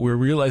way, but we're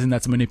realizing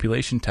that's a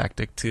manipulation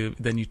tactic to,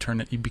 then you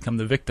become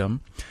the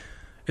victim.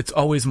 It's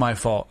always my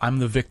fault. I'm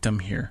the victim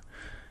here.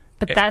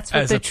 But that's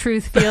what the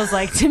truth feels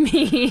like to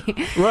me.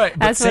 Right.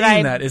 But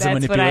saying that is a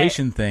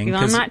manipulation thing.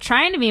 Well, I'm not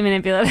trying to be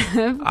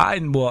manipulative. I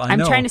know. I'm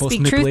trying to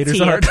speak truth to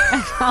you.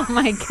 Oh,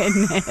 my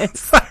goodness.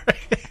 Sorry.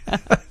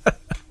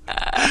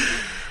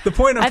 The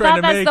point I'm trying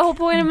to make... I thought that's the whole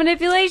point of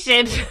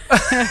manipulation.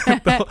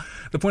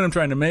 The point I'm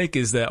trying to make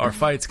is that our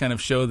fights kind of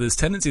show this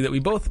tendency that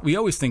we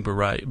always think we're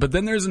right. But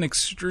then there's an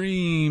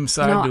extreme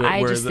side to it.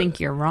 I just think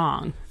you're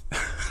wrong.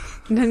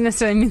 It doesn't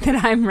necessarily mean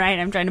that I'm right.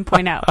 I'm trying to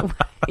point out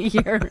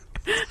your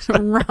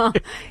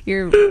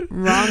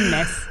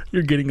wrongness.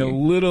 You're getting a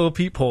little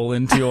peephole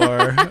into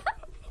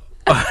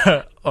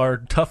our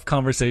tough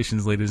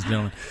conversations, ladies and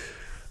gentlemen.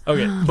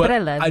 Okay, but I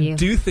love you. I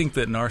do think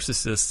that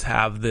narcissists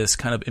have this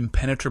kind of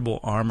impenetrable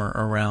armor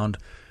around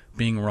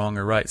being wrong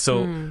or right.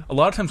 So a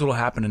lot of times what will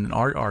happen in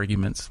our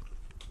arguments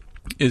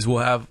is we'll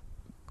have,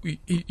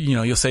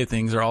 you'll say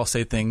things, or I'll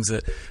say things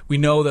that we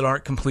know that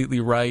aren't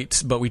completely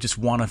right, but we just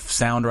want to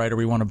sound right, or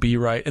we want to be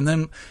right. And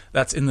then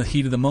that's in the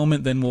heat of the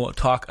moment. Then we'll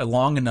talk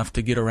long enough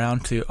to get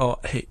around to, oh,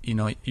 hey,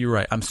 you're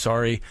right. I'm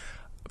sorry.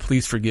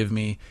 Please forgive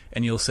me.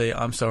 And you'll say,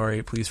 I'm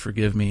sorry. Please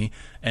forgive me.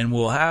 And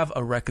we'll have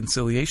a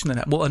reconciliation.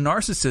 A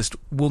narcissist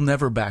will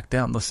never back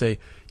down. They'll say,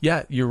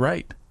 yeah, you're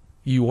right.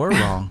 You are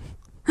wrong.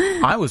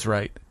 I was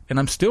right. And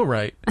I'm still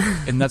right.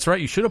 And that's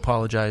right. You should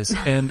apologize.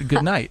 And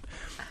good night.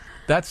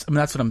 That's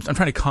what I'm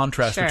trying to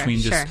contrast between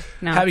just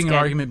having an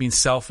argument, being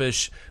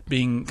selfish,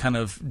 being kind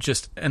of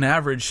just an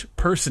average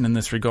person in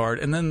this regard,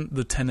 and then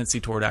the tendency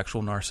toward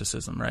actual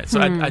narcissism, right? So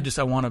I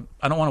don't want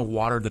to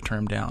water the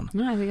term down.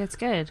 No, I think that's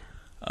good.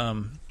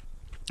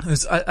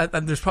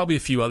 There's probably a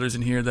few others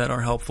in here that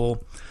are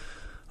helpful.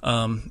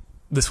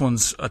 This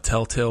one's a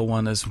telltale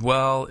one as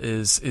well.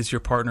 Is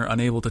your partner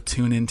unable to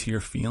tune into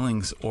your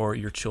feelings or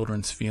your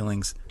children's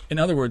feelings? In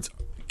other words,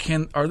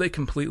 are they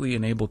completely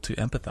unable to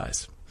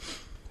empathize?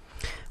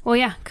 Well,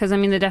 yeah, because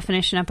the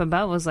definition up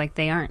above was like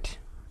they aren't.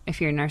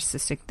 If you're a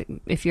narcissist,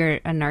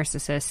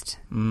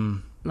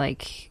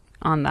 like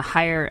on the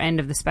higher end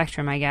of the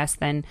spectrum, I guess,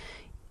 then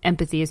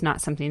empathy is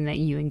not something that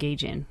you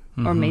engage in,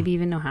 or maybe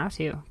even know how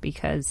to,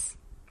 because,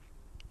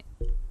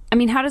 I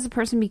mean, how does a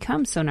person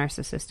become so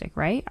narcissistic,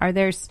 right?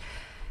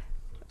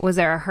 Was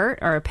there a hurt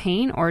or a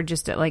pain, or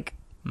just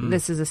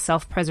this is a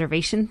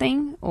self-preservation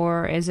thing,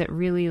 or is it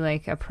really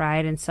like a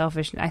pride and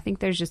selfish? I think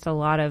there's just a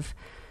lot of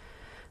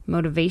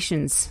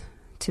motivations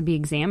to be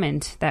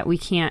examined that we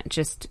can't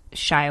just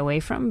shy away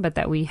from, but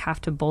that we have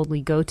to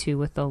boldly go to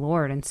with the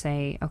Lord and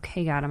say,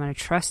 okay, God, I'm going to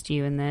trust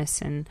you in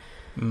this. And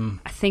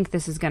I think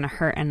this is going to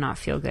hurt and not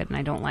feel good, and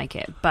I don't like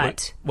it.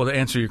 But well, to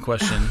answer your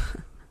question,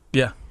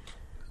 to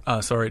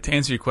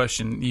answer your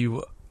question,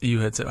 you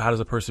had said, how does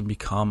a person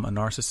become a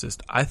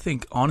narcissist? I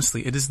think,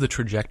 honestly, it is the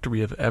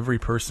trajectory of every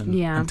person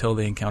until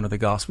they encounter the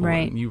gospel.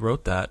 Right. And you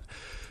wrote that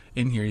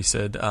in here. You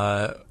said,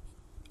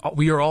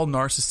 we are all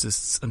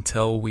narcissists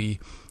until we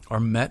are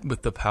met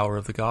with the power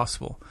of the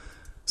gospel.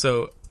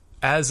 So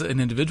as an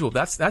individual,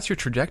 that's your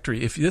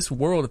trajectory. If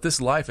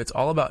this life, it's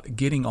all about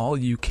getting all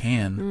you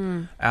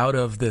can out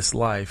of this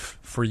life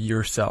for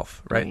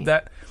yourself, right?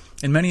 That,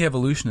 and many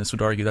evolutionists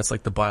would argue that's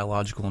like the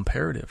biological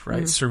imperative,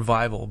 right?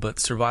 Survival, but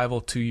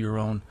survival to your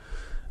own,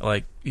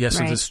 there's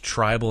this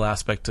tribal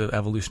aspect of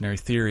evolutionary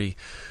theory,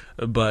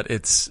 but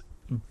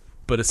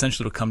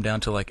essentially it'll come down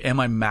to am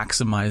I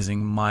maximizing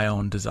my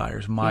own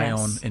desires, my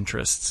own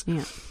interests?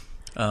 Yeah.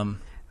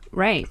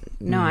 Right.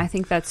 No, I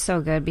think that's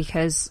so good,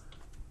 because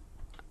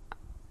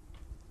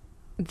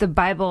the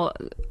Bible,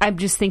 I'm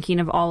just thinking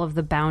of all of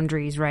the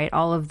boundaries, right?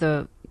 All of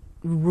the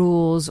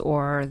rules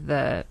or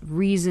the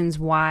reasons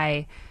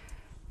why,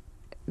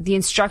 the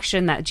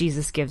instruction that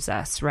Jesus gives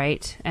us,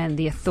 right? And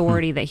the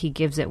authority that he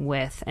gives it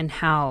with, and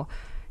how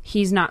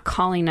he's not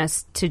calling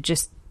us to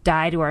just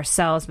die to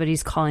ourselves, but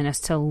he's calling us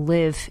to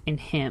live in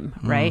him,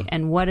 right?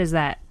 And what is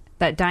that?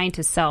 That dying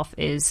to self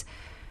is,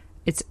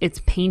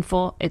 it's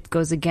painful. It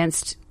goes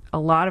against a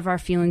lot of our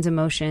feelings,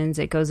 emotions.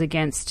 It goes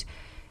against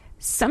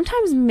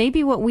sometimes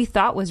maybe what we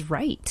thought was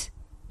right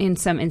in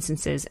some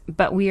instances,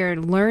 but we are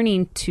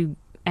learning to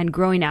and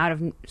growing out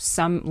of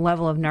some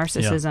level of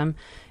narcissism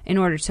in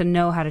order to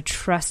know how to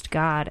trust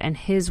God and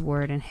his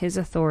word and his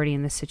authority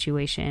in this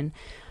situation.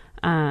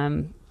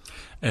 I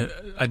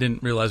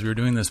didn't realize we were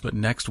doing this, but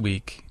next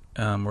week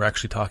we're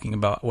actually talking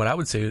about what I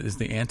would say is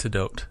the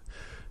antidote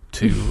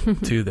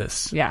to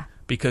this. Yeah.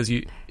 Because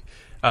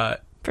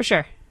for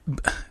sure.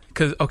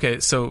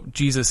 So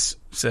Jesus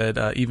said,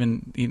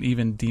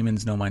 even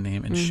demons know my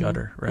name and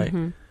shudder,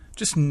 right?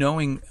 Just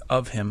knowing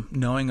of him,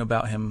 knowing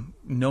about him,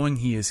 knowing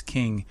he is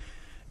king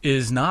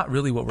is not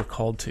really what we're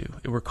called to.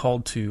 We're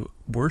called to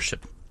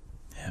worship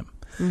him.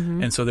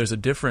 And so there's a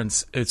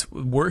difference.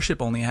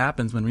 Worship only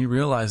happens when we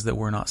realize that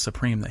we're not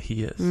supreme, that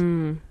he is.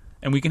 And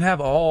we can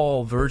have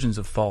all versions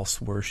of false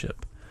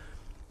worship.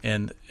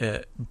 But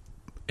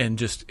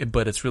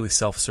it's really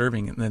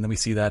self-serving. And then we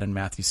see that in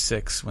Matthew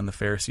 6 when the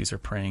Pharisees are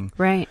praying.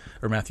 Right.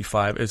 Or Matthew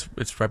 5.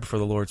 It's right before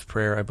the Lord's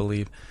Prayer, I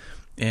believe.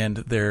 And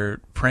they're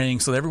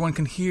praying so that everyone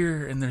can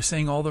hear, and they're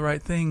saying all the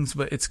right things,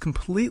 but it's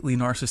completely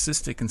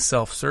narcissistic and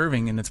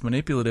self-serving, and it's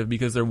manipulative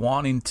because they're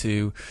wanting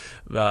to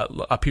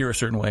appear a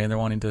certain way, and they're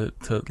wanting to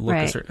look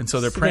a certain. And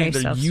so they're praying,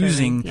 they're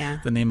using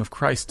the name of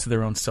Christ to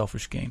their own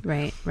selfish gain.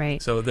 Right,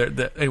 right. So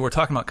we're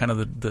talking about kind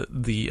of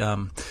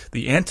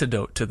the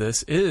antidote to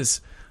this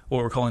is what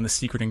we're calling the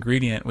secret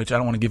ingredient, which I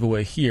don't want to give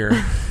away here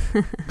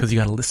because you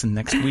got to listen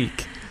next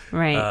week.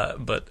 Right.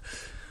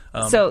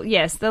 So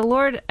yes, the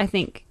Lord, I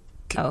think.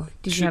 Oh,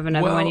 did you have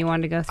another one you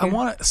wanted to go through? I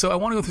want to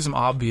go through some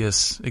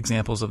obvious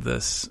examples of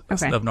this, of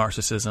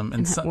narcissism,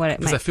 and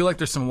because I feel like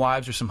there's some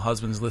wives or some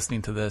husbands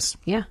listening to this,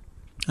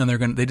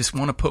 and they just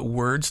want to put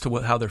words to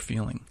how they're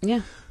feeling.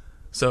 Yeah.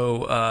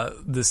 So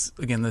this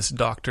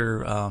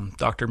Dr.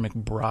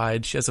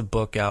 McBride, she has a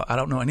book out. I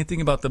don't know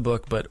anything about the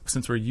book, but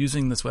since we're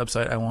using this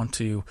website, I want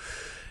to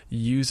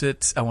use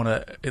it. I want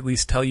to at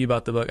least tell you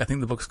about the book. I think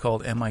the book's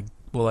called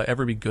Will I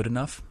Ever Be Good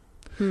Enough?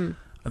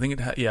 I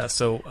think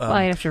so.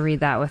 I have to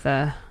read that with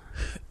a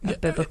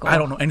biblical. I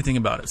don't know anything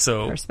about it,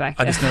 so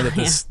perspective. I just know that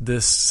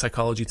this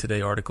Psychology Today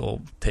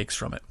article takes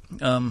from it.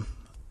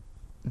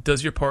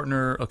 Does your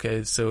partner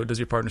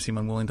seem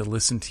unwilling to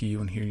listen to you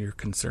and hear your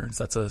concerns?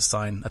 That's a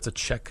sign. That's a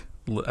check.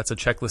 That's a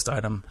checklist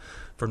item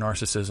for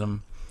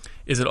narcissism.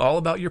 Is it all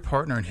about your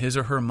partner and his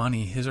or her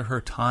money, his or her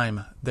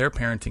time, their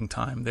parenting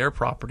time, their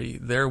property,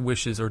 their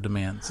wishes or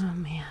demands? Oh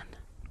man.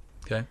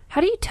 Okay.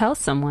 How do you tell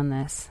someone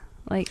this?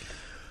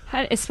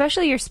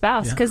 Especially your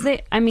spouse, because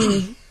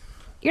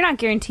you're not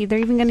guaranteed they're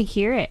even going to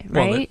hear it,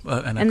 right?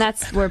 And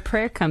that's where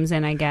prayer comes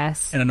in, I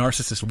guess. And a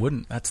narcissist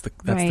wouldn't. That's the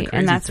crazy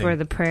and that's thing. Where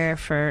the prayer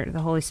for the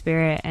Holy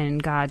Spirit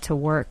and God to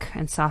work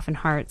and soften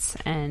hearts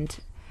and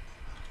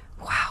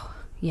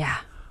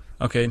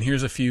Okay, and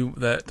here's a few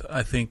that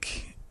I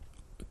think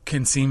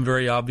can seem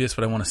very obvious,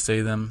 but I want to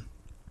say them.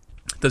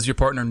 Does your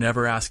partner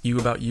never ask you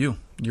about you,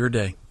 your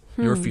day,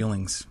 your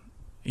feelings,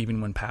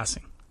 even in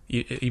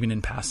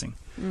passing?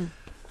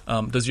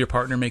 Does your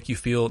partner make you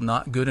feel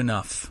not good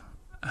enough?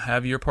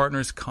 Have your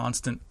partner's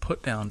constant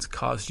put-downs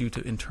caused you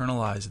to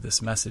internalize this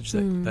message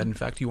that in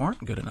fact you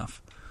aren't good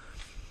enough?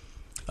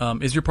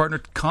 Is your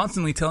partner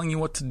constantly telling you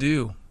what to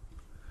do?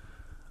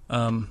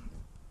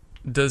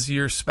 Does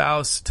your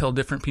spouse tell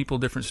different people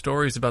different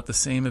stories about the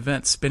same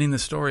event, spinning the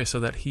story so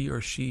that he or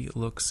she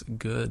looks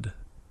good?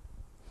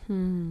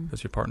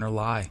 Does your partner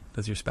lie?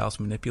 Does your spouse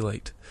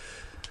manipulate?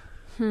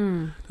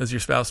 Does your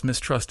spouse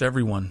mistrust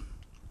everyone?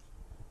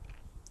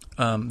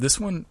 This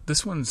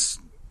one's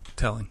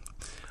telling.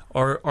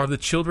 Are the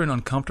children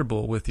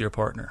uncomfortable with your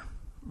partner,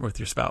 with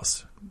your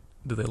spouse?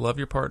 Do they love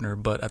your partner,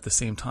 but at the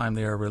same time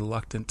they are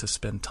reluctant to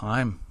spend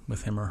time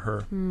with him or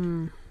her?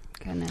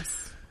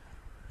 Goodness.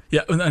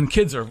 Yeah, and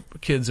kids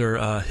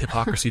are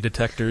hypocrisy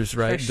detectors,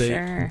 right? For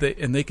sure.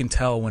 They can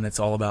tell when it's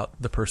all about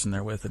the person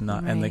they're with and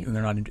not, right. and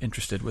they're not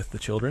interested with the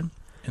children,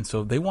 and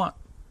so they want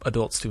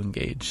adults to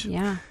engage.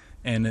 Yeah.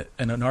 And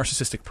a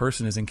narcissistic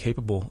person is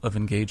incapable of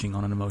engaging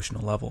on an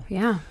emotional level.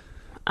 Yeah.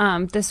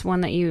 This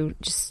one that you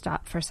just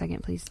stop for a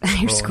second, please.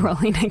 You're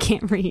scrolling. I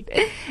can't read.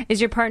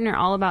 Is your partner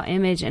all about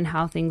image and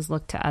how things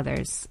look to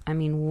others? I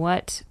mean,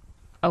 what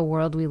a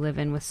world we live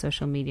in with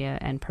social media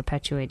and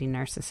perpetuating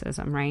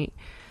narcissism, right?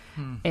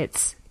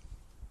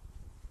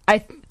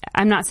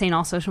 I'm not saying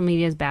all social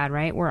media is bad,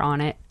 right? We're on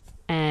it.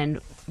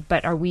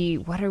 But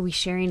what are we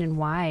sharing and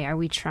why? Are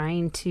we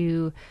trying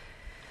to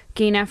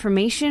gain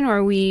affirmation, or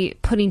are we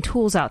putting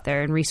tools out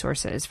there and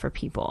resources for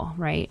people,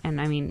 right? And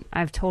I mean,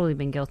 I've totally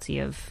been guilty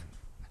of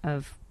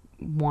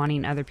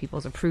wanting other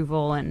people's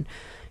approval and,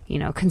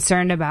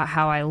 concerned about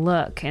how I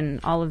look and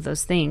all of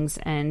those things.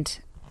 And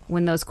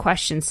when those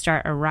questions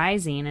start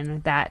arising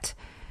and that,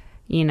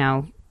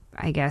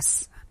 I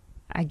guess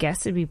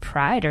it'd be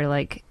pride, or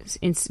like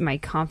my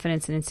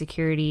confidence and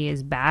insecurity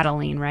is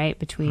battling, right?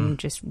 Between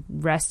just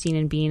resting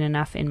and being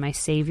enough in my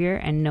Savior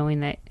and knowing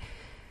that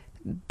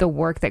the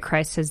work that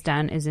Christ has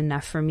done is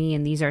enough for me.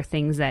 And these are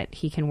things that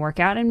he can work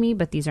out in me,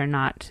 but these are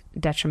not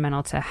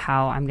detrimental to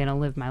how I'm going to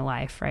live my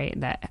life, right?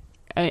 That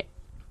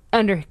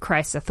under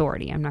Christ's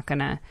authority, I'm not going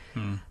to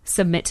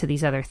submit to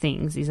these other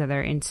things, these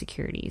other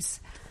insecurities.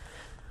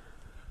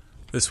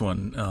 This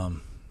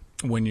one,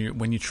 when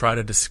you try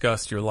to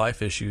discuss your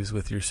life issues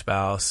with your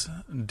spouse,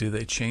 do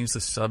they change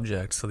the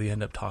subject so they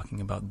end up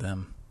talking about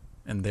them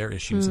and their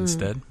issues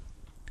instead?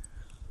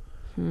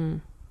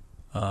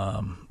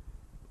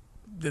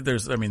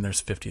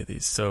 There's 50 of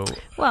these. So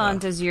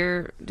and does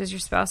your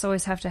spouse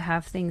always have to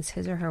have things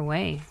his or her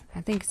way?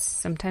 I think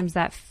sometimes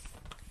that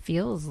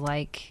feels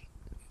like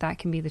that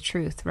can be the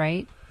truth,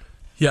 right?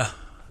 Yeah.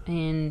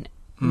 And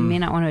you may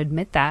not want to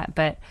admit that,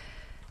 but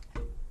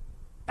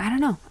I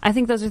don't know. I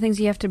think those are things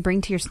you have to bring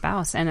to your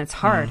spouse, and it's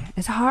hard.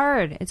 It's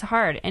hard.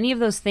 Any of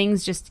those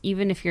things, just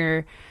even if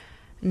you're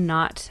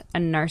not a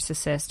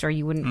narcissist, or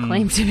you wouldn't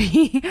claim to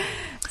be,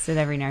 said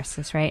every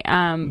narcissist, right?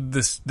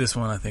 This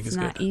one I think is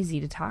good. It's not easy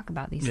to talk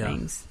about these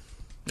things.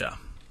 Yeah.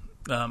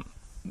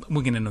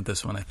 We'll get into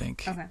this one, I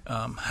think. Okay.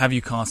 Have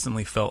you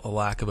constantly felt a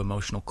lack of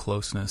emotional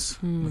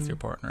closeness with your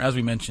partner? As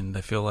we mentioned,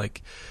 I feel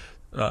like,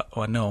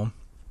 no,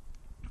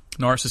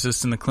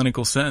 narcissists in the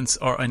clinical sense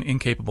are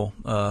incapable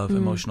of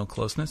emotional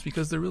closeness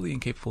because they're really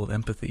incapable of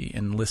empathy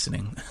and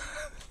listening.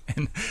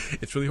 And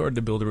it's really hard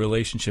to build a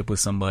relationship with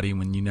somebody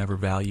when you never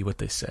value what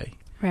they say.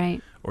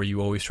 Right. Or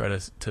you always try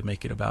to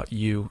make it about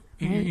you.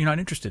 Right. You're not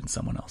interested in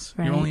someone else.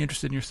 Right. You're only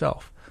interested in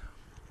yourself.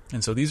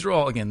 And so these are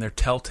all, again, they're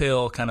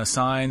telltale kind of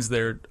signs.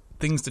 They're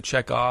things to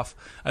check off.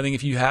 I think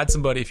if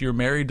you're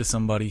married to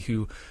somebody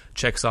who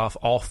checks off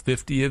all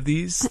 50 of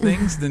these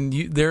things, then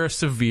they're a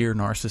severe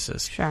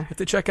narcissist. Sure. If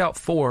they check off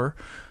four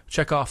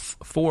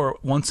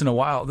once in a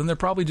while, then they're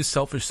probably just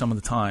selfish some of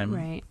the time.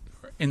 Right.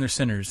 And they're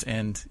sinners.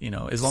 And,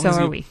 as long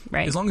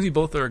as long as you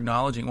both are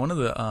acknowledging, one of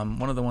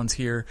the ones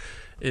here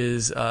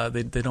is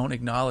they don't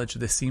acknowledge,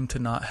 they seem to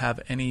not have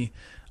any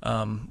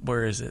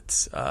where is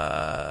it?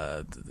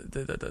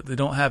 They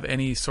don't have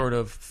any sort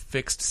of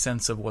fixed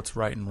sense of what's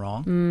right and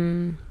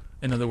wrong.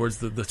 In other words,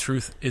 the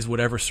truth is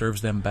whatever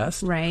serves them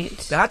best. Right.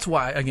 That's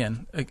why,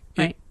 again,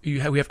 we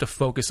have to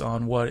focus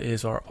on what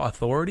is our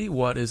authority,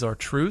 what is our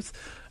truth.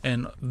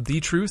 And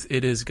the truth,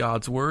 it is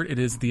God's word. It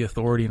is the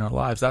authority in our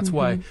lives. That's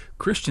why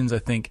Christians, I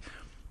think,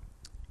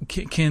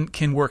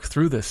 can work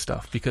through this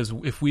stuff. Because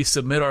if we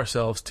submit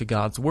ourselves to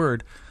God's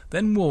word,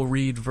 then we'll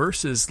read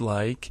verses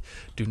like,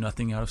 do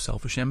nothing out of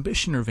selfish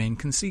ambition or vain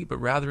conceit, but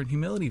rather in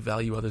humility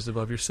value others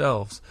above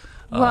yourselves.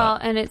 Well,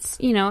 and it's,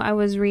 I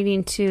was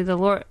reading to the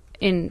Lord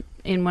in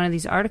one of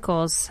these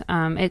articles.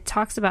 It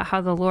talks about how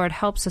the Lord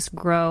helps us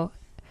grow.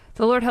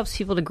 The Lord helps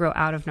people to grow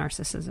out of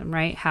narcissism,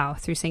 right? How?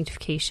 Through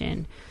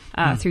sanctification,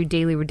 through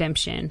daily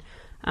redemption.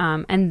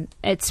 And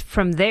it's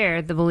from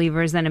there the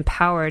believer is then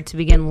empowered to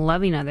begin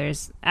loving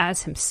others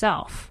as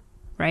himself.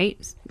 Right?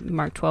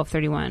 Mark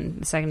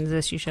 12:31. The second is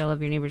this: you shall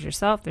love your neighbors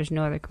yourself. There's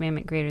no other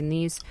commandment greater than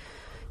these.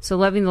 So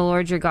loving the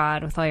Lord your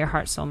God with all your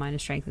heart, soul, mind,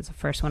 and strength is the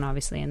first one,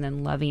 obviously, and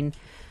then loving,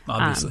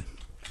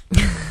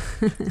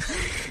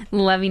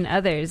 loving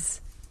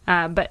others.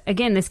 But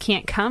again, this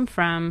can't come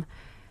from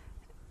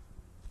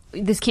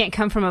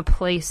a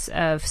place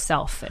of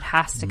self. It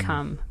has to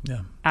come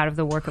out of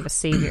the work of a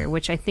Savior,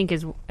 which I think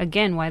is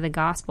again why the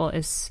gospel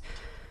is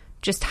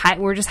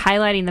we're just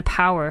highlighting the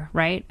power,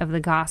 right, of the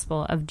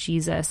gospel of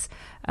Jesus,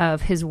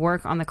 of his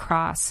work on the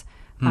cross,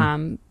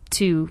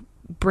 to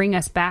bring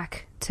us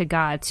back to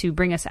God, to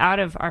bring us out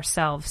of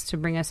ourselves, to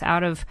bring us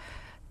out of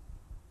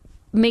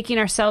making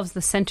ourselves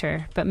the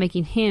center, but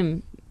making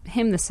him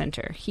the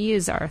center. He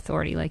is our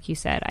authority, like you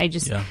said.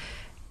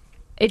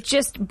 It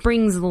just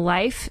brings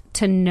life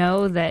to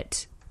know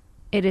that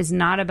it is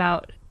not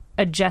about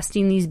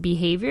adjusting these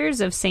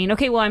behaviors of saying,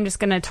 okay, well, I'm just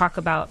going to talk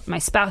about my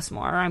spouse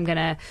more, or I'm going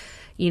to,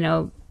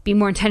 be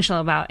more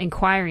intentional about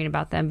inquiring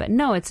about them. But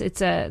no, it's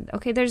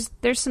okay, there's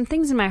some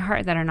things in my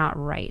heart that are not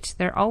right.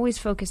 They're always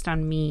focused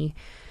on me.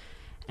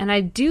 And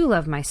I do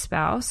love my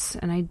spouse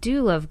and I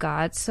do love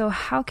God. So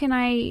how can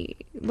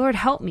Lord,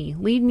 help me,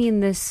 lead me in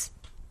this,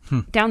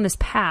 down this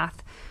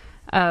path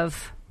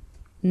of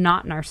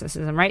not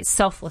narcissism, right?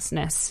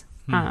 Selflessness,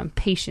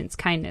 patience,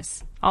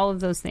 kindness, all of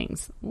those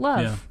things.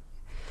 Love.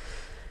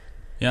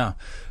 Yeah.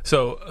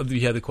 So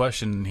the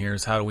question here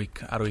is how do we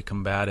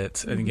combat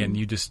it? And again,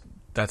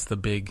 that's the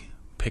big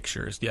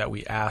pictures. Yeah,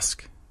 we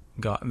ask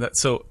God.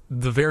 So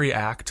the very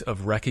act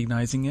of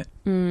recognizing it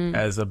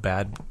as a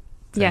bad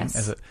thing,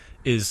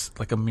 is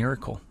like a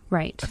miracle,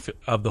 right,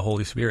 of the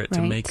Holy Spirit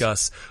to make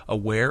us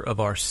aware of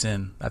our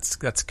sin.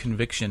 That's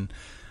conviction,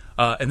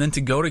 and then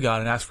to go to God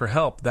and ask for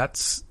help.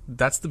 That's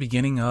the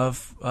beginning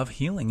of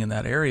healing in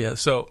that area.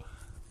 So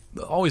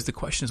always the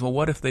question is, well,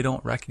 what if they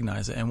don't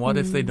recognize it, and what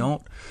if they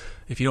don't?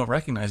 If you don't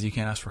recognize it, you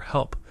can't ask for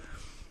help.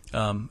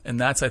 And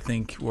that's, I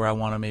think, where I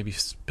want to maybe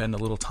spend a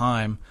little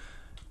time.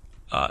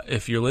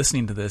 If you're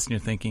listening to this and you're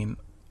thinking,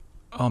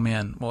 oh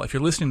man, well, if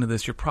you're listening to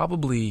this, you're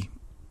probably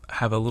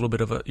have a little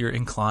bit of you're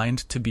inclined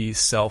to be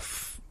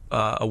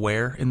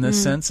self-aware in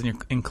this sense, and you're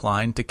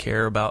inclined to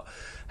care about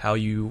how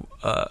you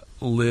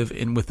live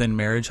within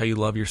marriage, how you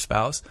love your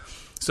spouse.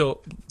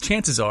 So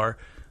chances are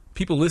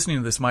people listening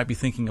to this might be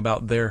thinking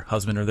about their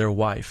husband or their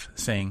wife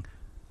saying,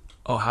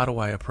 oh, how do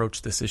I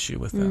approach this issue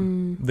with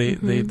them?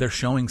 They're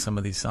showing some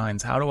of these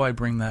signs. How do I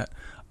bring that?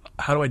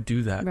 How do I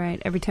do that?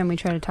 Right. Every time we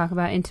try to talk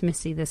about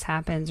intimacy, this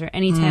happens. Or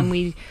anytime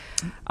we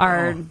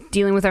are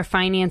dealing with our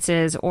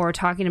finances or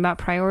talking about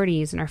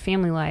priorities in our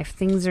family life,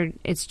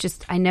 it's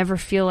just, I never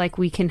feel like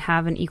we can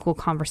have an equal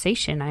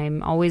conversation.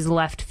 I'm always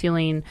left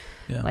feeling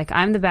like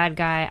I'm the bad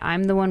guy,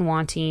 I'm the one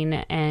wanting,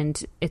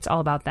 and it's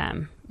all about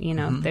them.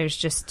 There's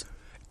just...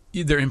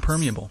 They're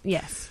impermeable.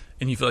 Yes.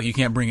 And you feel like you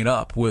can't bring it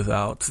up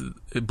without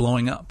it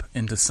blowing up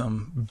into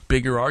some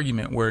bigger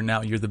argument where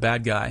now you're the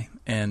bad guy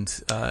and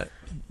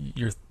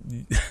you're...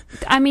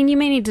 I mean, you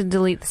may need to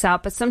delete this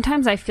out, but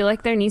sometimes I feel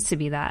like there needs to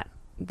be that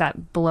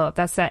blow up.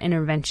 That's that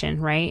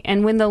intervention, right?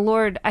 And when the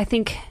Lord, I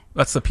think...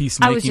 That's the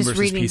peacemaking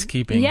versus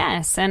peacekeeping.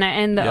 Yes,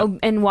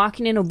 and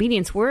walking in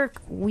obedience.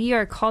 We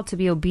are called to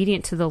be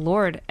obedient to the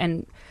Lord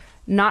and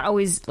not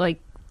always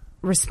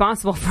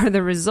responsible for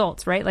the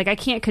results, right? Like I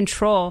can't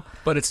control.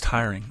 But it's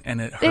tiring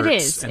and it hurts. It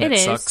is. And it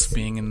sucks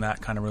being in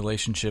that kind of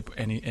relationship,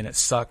 and it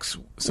sucks.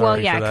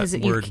 Sorry for that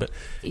word, but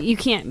you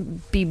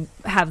can't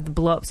have the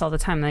blow-ups all the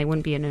time. They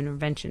wouldn't be an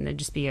intervention. It'd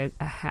just be a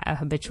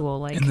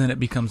habitual and then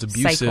it becomes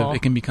abusive. Cycle.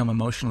 It can become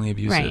emotionally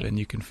abusive, and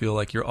you can feel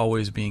like you're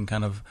always being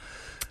kind of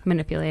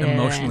manipulated,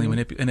 emotionally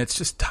manipulated, and it's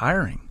just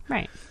tiring.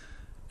 Right.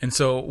 And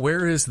so,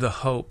 where is the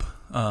hope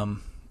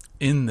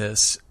in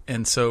this?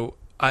 And so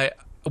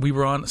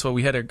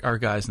we had our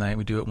guys' night.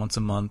 We do it once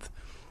a month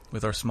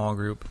with our small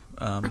group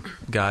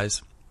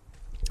guys,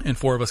 and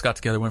 4 of us got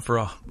together, went for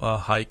a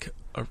hike,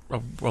 a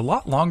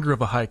lot longer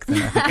of a hike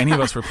than I think any of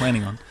us were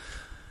planning on.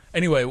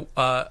 Anyway,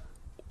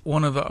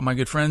 one of my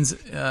good friends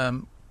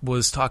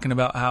was talking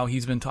about how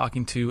he's been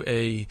talking to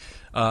a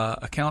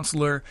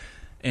counselor,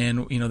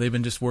 and they've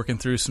been just working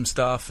through some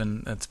stuff,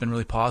 and it's been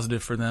really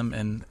positive for them.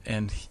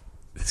 And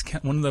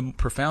one of the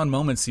profound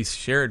moments he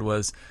shared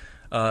was.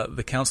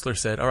 The counselor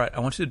said, all right, I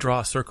want you to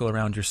draw a circle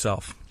around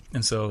yourself.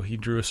 And so he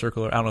drew a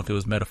circle. I don't know if it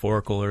was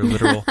metaphorical or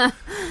literal.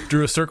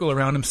 Drew a circle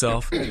around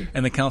himself.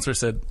 And the counselor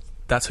said,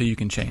 that's who you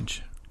can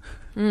change.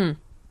 And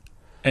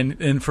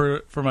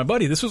for my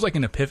buddy, this was like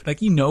an epiphany. Like,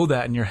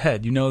 that in your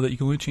head. You know that you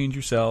can only change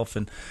yourself.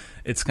 And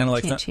it's kind of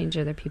like... You can't change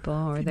other people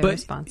or their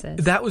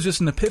responses. That was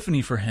just an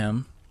epiphany for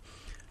him.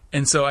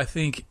 And so I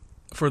think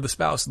for the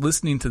spouse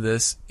listening to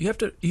this, you have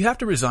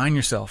to resign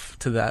yourself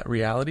to that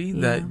reality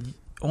that...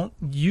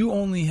 You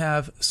only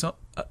have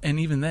and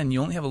even then,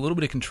 you only have a little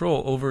bit of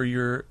control over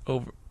your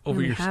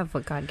We have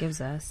what God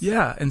gives us.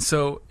 Yeah, and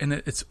so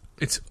it's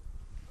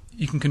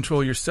you can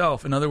control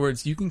yourself. In other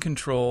words, you can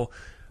control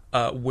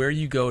where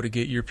you go to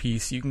get your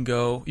peace. You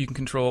can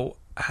control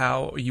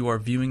how you are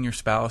viewing your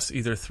spouse,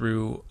 either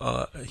through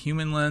a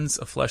human lens,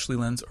 a fleshly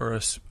lens, or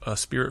a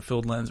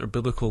spirit-filled lens or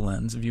biblical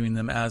lens, viewing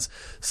them as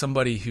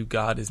somebody who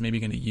God is maybe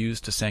going to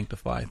use to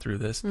sanctify through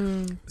this.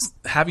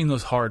 Having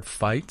those hard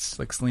fights,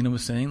 like Selena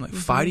was saying, like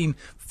fighting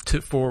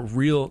for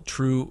real,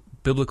 true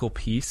biblical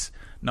peace,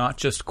 not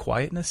just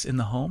quietness in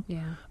the home,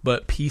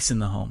 but peace in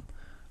the home,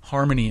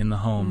 harmony in the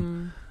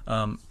home.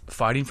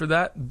 Fighting for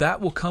that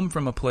will come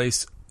from a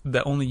place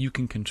that only you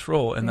can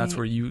control, and that's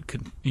where you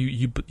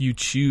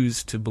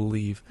choose to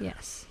believe,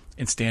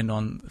 and stand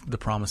on the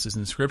promises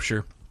in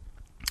Scripture.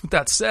 With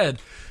that said,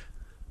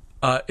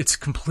 it's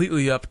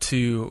completely up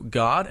to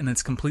God, and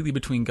it's completely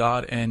between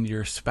God and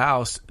your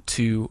spouse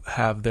to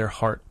have their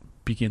heart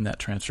begin that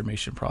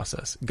transformation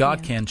process.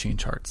 God can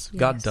change hearts. Yes.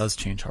 God does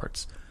change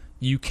hearts.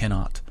 You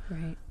cannot.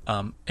 Right.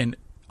 And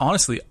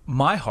honestly,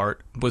 my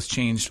heart was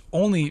changed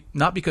only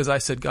not because I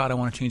said, God, I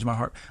want to change my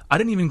heart. I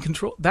didn't even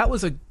control. That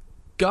was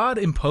God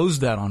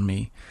imposed that on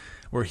me,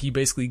 where he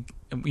basically,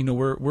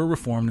 we're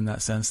reformed in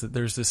that sense, that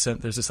there's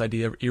this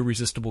idea of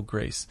irresistible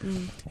grace,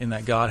 in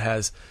that God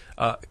has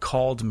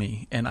called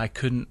me, and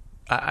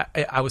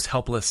I was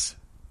helpless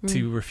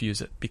to refuse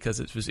it because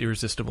it was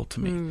irresistible to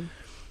me.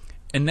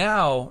 And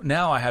now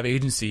I have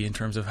agency in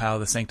terms of how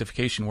the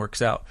sanctification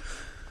works out.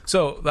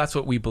 So that's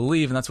what we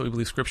believe, and that's what we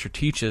believe Scripture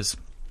teaches.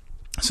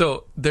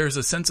 So there's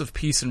a sense of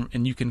peace,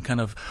 and you can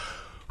kind of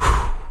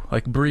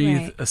like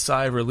breathe a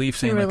sigh of relief,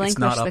 saying like it's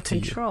not up to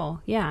you. Control,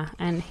 yeah,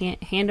 and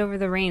hand over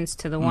the reins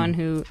to the one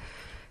who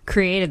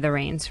created the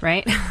reins,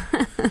 right?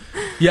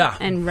 Yeah,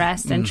 and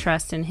rest and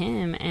trust in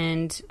Him.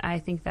 And I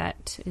think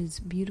that is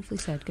beautifully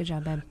said. Good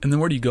job, Ed. And then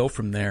where do you go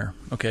from there?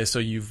 Okay, so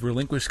you've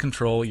relinquished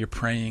control. You're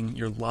praying.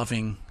 You're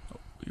loving.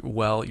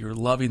 Well, you're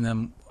loving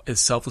them as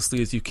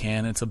selflessly as you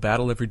can. It's a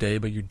battle every day,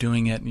 but you're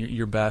doing it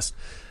your best,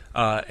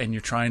 and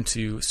you're trying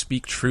to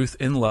speak truth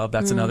in love.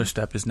 That's another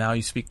step, is now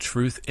you speak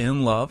truth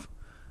in love.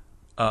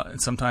 And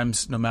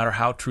sometimes, no matter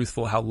how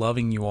truthful, how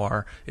loving you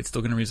are, it's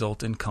still going to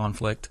result in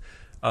conflict.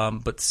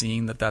 But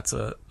seeing that that's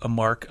a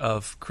mark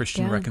of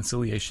Christian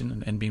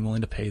reconciliation, and being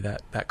willing to pay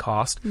that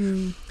cost.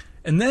 And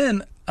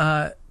then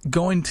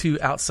going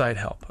to outside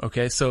help.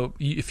 Okay, so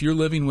if you're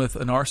living with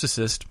a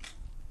narcissist,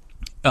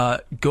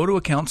 go to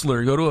a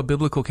counselor, go to a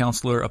biblical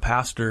counselor, a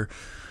pastor,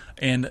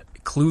 and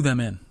clue them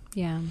in.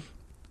 Yeah.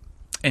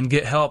 And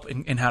get help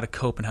in how to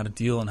cope and how to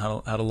deal and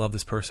how to love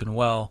this person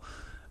well.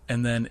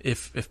 And then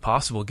if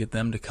possible, get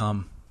them to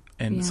come.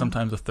 And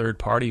sometimes a third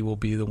party will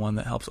be the one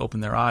that helps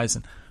open their eyes.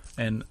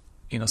 And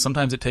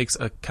sometimes it takes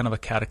a kind of a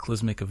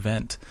cataclysmic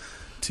event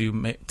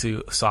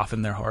to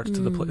soften their hearts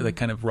to the place, like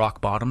kind of rock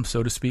bottom,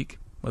 so to speak.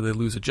 Whether they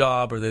lose a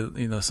job or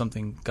they,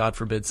 something, God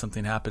forbid,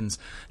 something happens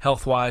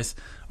health-wise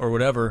or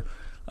whatever,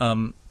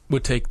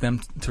 would take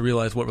them to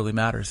realize what really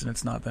matters, and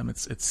it's not them;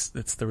 it's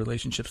the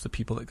relationships, the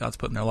people that God's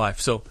put in their life.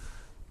 So,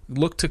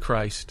 look to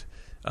Christ,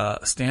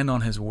 stand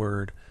on His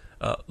word,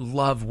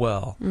 love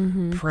well,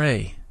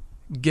 pray,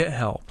 get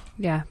help.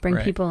 Yeah, bring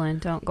people in.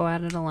 Don't go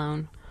at it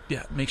alone.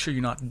 Yeah, make sure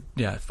you're not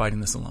fighting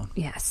this alone.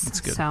 Yes,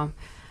 that's good. So,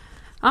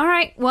 all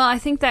right. Well, I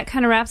think that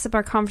kind of wraps up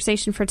our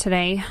conversation for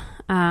today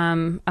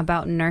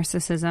about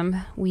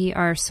narcissism. We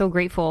are so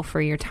grateful for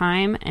your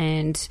time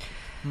and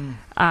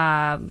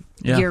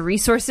your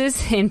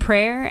resources in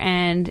prayer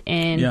and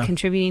in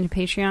contributing to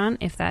Patreon,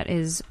 if that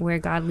is where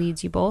God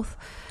leads you both.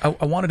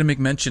 I wanted to make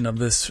mention of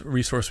this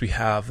resource we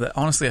have that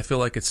honestly I feel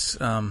like it's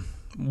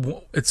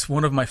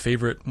one of my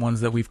favorite ones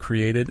that we've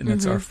created, and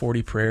it's our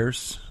 40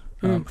 prayers,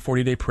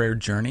 40-day prayer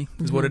journey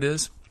is what it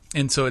is.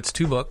 And so it's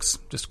 2 books,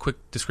 just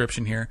quick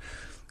description here.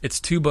 It's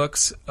 2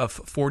 books of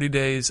 40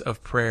 days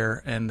of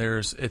prayer, and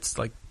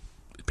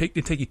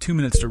it take you 2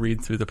 minutes to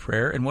read through the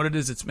prayer. And what it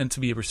is, it's meant to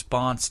be a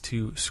response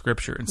to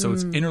Scripture. And so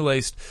it's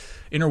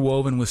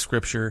interwoven with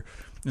Scripture,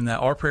 in that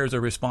our prayers are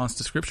a response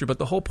to Scripture. But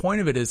the whole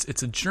point of it is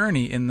it's a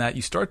journey in that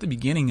you start the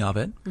beginning of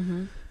it,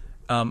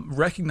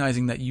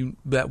 recognizing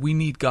that we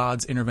need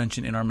God's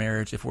intervention in our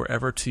marriage if we're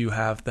ever to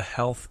have the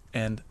health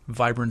and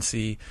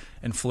vibrancy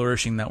and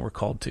flourishing that we're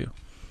called to.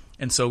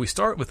 And so we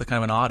start with a kind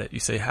of an audit.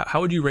 You say,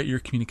 how would you rate your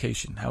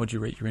communication? How would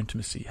you rate your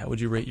intimacy? How would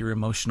you rate your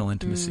emotional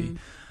intimacy?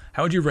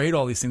 How would you rate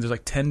all these things? There's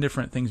like 10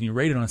 different things, and you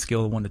rate it on a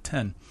scale of 1 to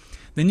 10.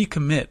 Then you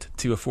commit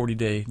to a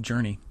 40-day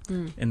journey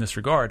in this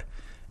regard,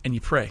 and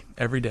you pray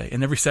every day.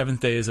 And every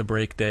 7th day is a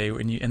break day,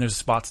 and there's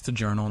spots to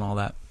journal and all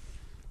that.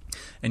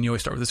 And you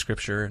always start with the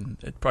Scripture, and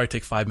it probably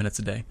takes 5 minutes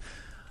a day.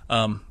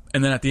 And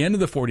then at the end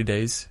of the 40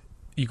 days,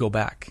 you go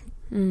back.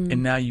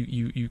 And now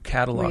you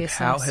catalog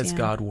how has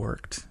God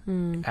worked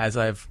as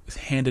I've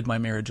handed my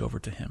marriage over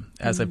to Him,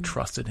 as I've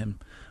trusted Him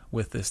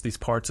with these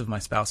parts of my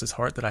spouse's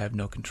heart that I have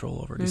no control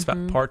over, these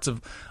parts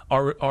of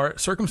our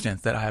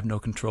circumstance that I have no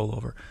control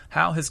over.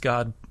 How has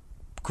God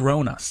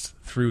grown us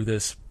through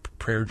this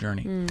prayer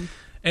journey?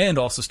 And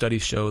also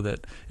studies show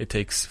that it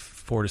takes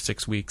 4 to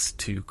 6 weeks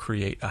to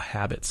create a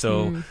habit.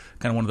 So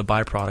kind of one of the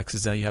byproducts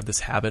is that you have this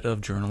habit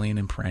of journaling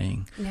and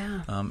praying.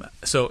 Yeah.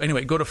 So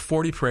anyway, go to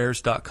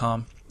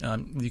 40prayers.com.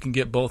 You can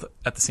get both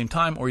at the same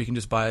time, or you can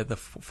just buy the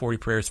 40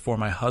 prayers for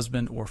my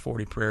husband or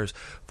 40 prayers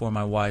for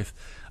my wife.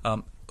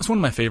 It's one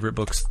of my favorite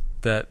books.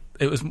 That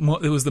it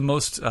was the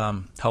most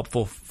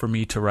helpful for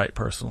me to write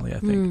personally, I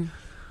think.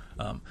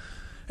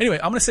 Anyway,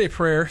 I'm going to say a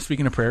prayer.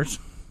 Speaking of prayers,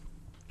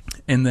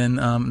 and then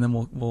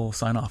we'll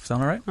sign off.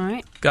 Sound all right? All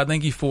right. God,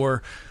 thank you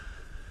for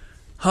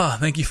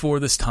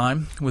this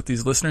time with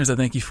these listeners. I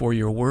thank you for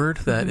your word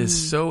that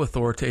is so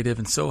authoritative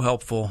and so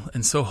helpful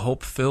and so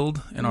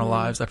hope-filled in our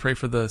lives. I pray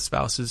for the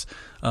spouses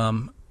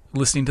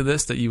listening to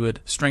this, that you would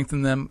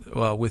strengthen them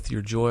with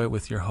your joy,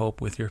 with your hope,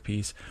 with your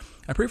peace.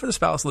 I pray for the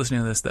spouse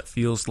listening to this that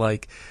feels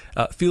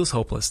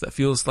hopeless, that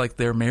feels like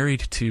they're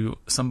married to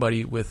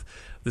somebody with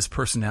this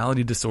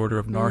personality disorder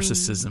of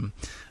narcissism,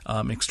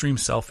 extreme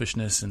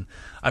selfishness. And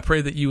I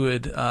pray that you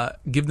would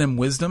give them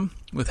wisdom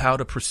with how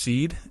to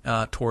proceed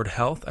toward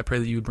health. I pray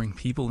that you would bring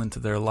people into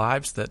their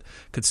lives that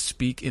could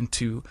speak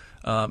into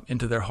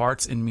their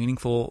hearts in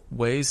meaningful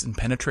ways and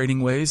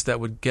penetrating ways that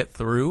would get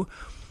through.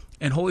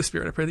 And Holy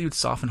Spirit, I pray that you'd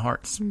soften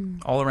hearts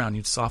all around.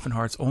 You'd soften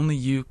hearts. Only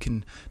you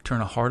can turn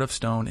a heart of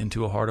stone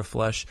into a heart of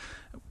flesh.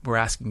 We're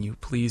asking you,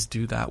 please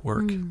do that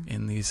work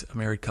in these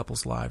married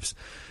couples' lives.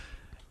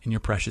 In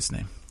your precious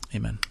name.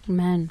 Amen.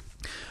 Amen.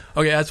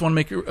 Okay, I just want to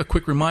make a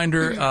quick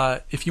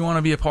reminder. If you want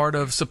to be a part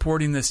of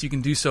supporting this, you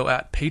can do so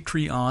at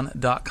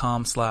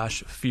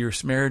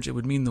patreon.com/fiercemarriage. It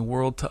would mean the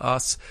world to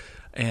us.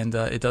 And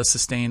it does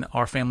sustain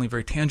our family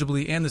very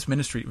tangibly and this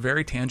ministry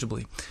very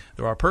tangibly.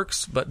 There are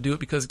perks, but do it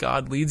because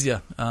God leads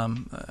you.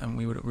 And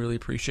we would really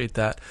appreciate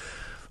that.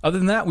 Other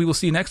than that, we will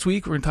see you next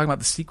week. We're going to talk about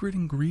the secret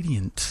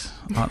ingredient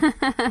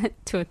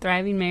to a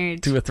thriving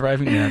marriage. To a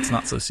thriving, yeah, it's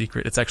not so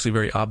secret. It's actually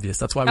very obvious.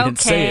 That's why we didn't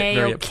say it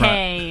very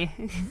upfront.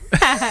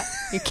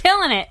 You're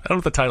killing it. I don't know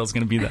if the title's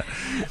going to be that.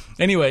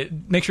 Anyway,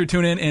 make sure to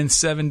tune in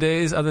 7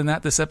 days. Other than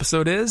that, this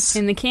episode is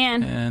in the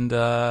can. And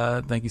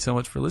thank you so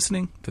much for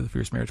listening to the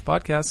Fierce Marriage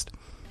Podcast.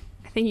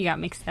 I think you got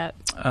mixed up.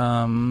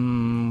 How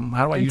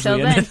do I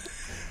usually end it?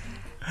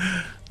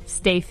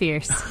 Stay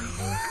fierce.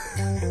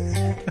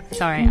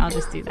 Sorry, I'll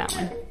just do that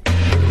one.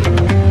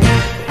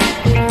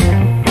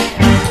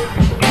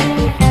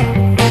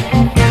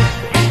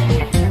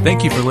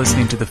 Thank you for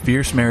listening to the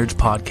Fierce Marriage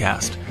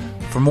Podcast.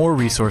 For more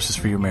resources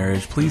for your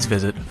marriage, please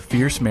visit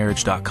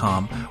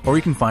fiercemarriage.com, or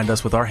you can find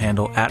us with our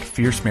handle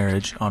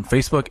 @FierceMarriage on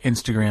Facebook,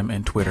 Instagram,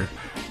 and Twitter.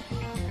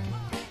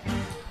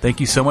 Thank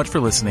you so much for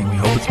listening. We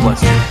hope it's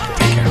blessed you.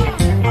 Take care.